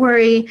 So don't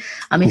worry.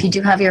 If you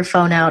do have your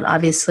phone out,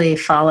 obviously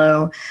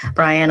follow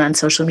Bryan on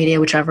social media,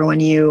 whichever one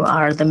you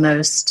are the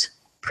most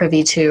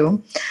privy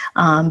to.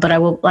 But I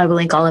will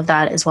link all of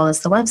that as well as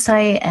the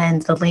website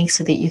and the link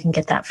so that you can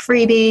get that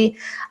freebie.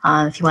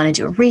 If you want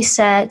to do a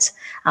reset.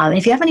 And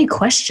if you have any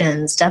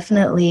questions,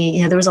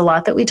 definitely, there was a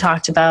lot that we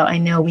talked about. I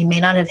know we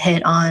may not have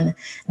hit on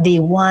the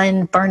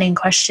one burning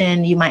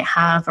question you might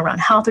have around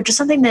health or just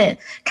something that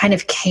kind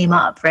of came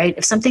up, right?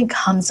 If something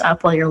comes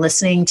up while you're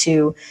listening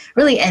to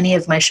really any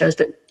of my shows,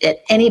 but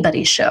at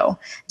anybody's show,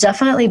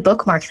 definitely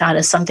bookmark that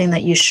as something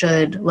that you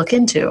should look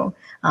into.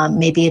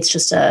 Maybe it's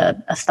just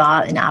a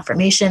thought, an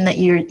affirmation that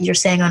you're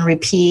saying on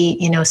repeat,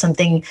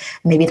 something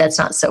maybe that's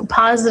not so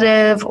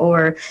positive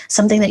or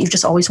something that you've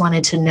just always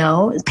wanted to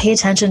know. Pay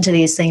attention to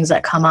these things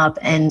that come up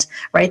and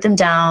write them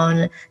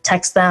down,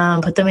 text them,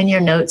 put them in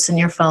your notes in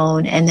your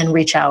phone, and then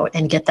reach out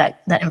and get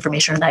that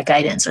information or that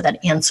guidance or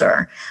that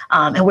answer.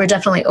 And we're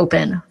definitely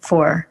open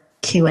for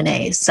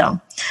Q&As. So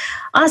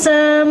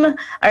awesome. All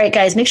right,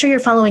 guys, make sure you're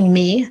following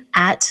me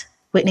at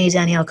Whitney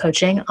Danielle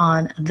Coaching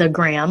on the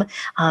gram.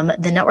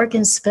 The Network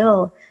and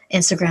Spill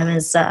Instagram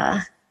is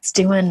it's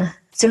doing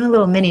a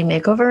little mini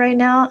makeover right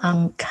now.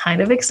 I'm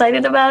kind of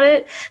excited about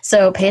it.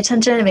 So pay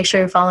attention and make sure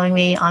you're following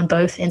me on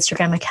both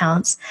Instagram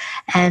accounts.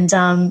 And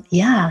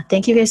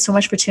thank you guys so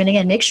much for tuning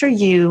in. Make sure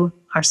you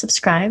are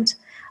subscribed.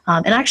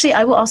 And actually,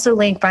 I will also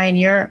link, Bryan,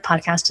 your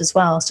podcast as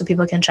well, so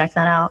people can check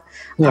that out.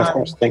 Yeah, of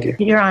course. Thank you.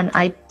 You're on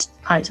I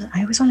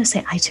always want to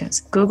say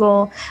iTunes,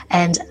 Google,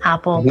 and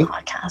Apple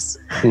Podcasts.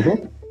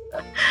 Mm-hmm.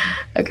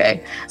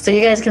 Okay, so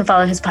you guys can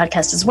follow his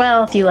podcast as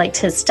well if you liked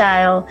his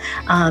style.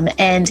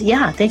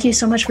 Thank you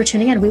so much for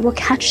tuning in. We will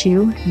catch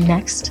you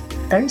next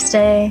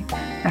Thursday.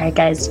 All right,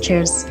 guys,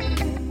 cheers.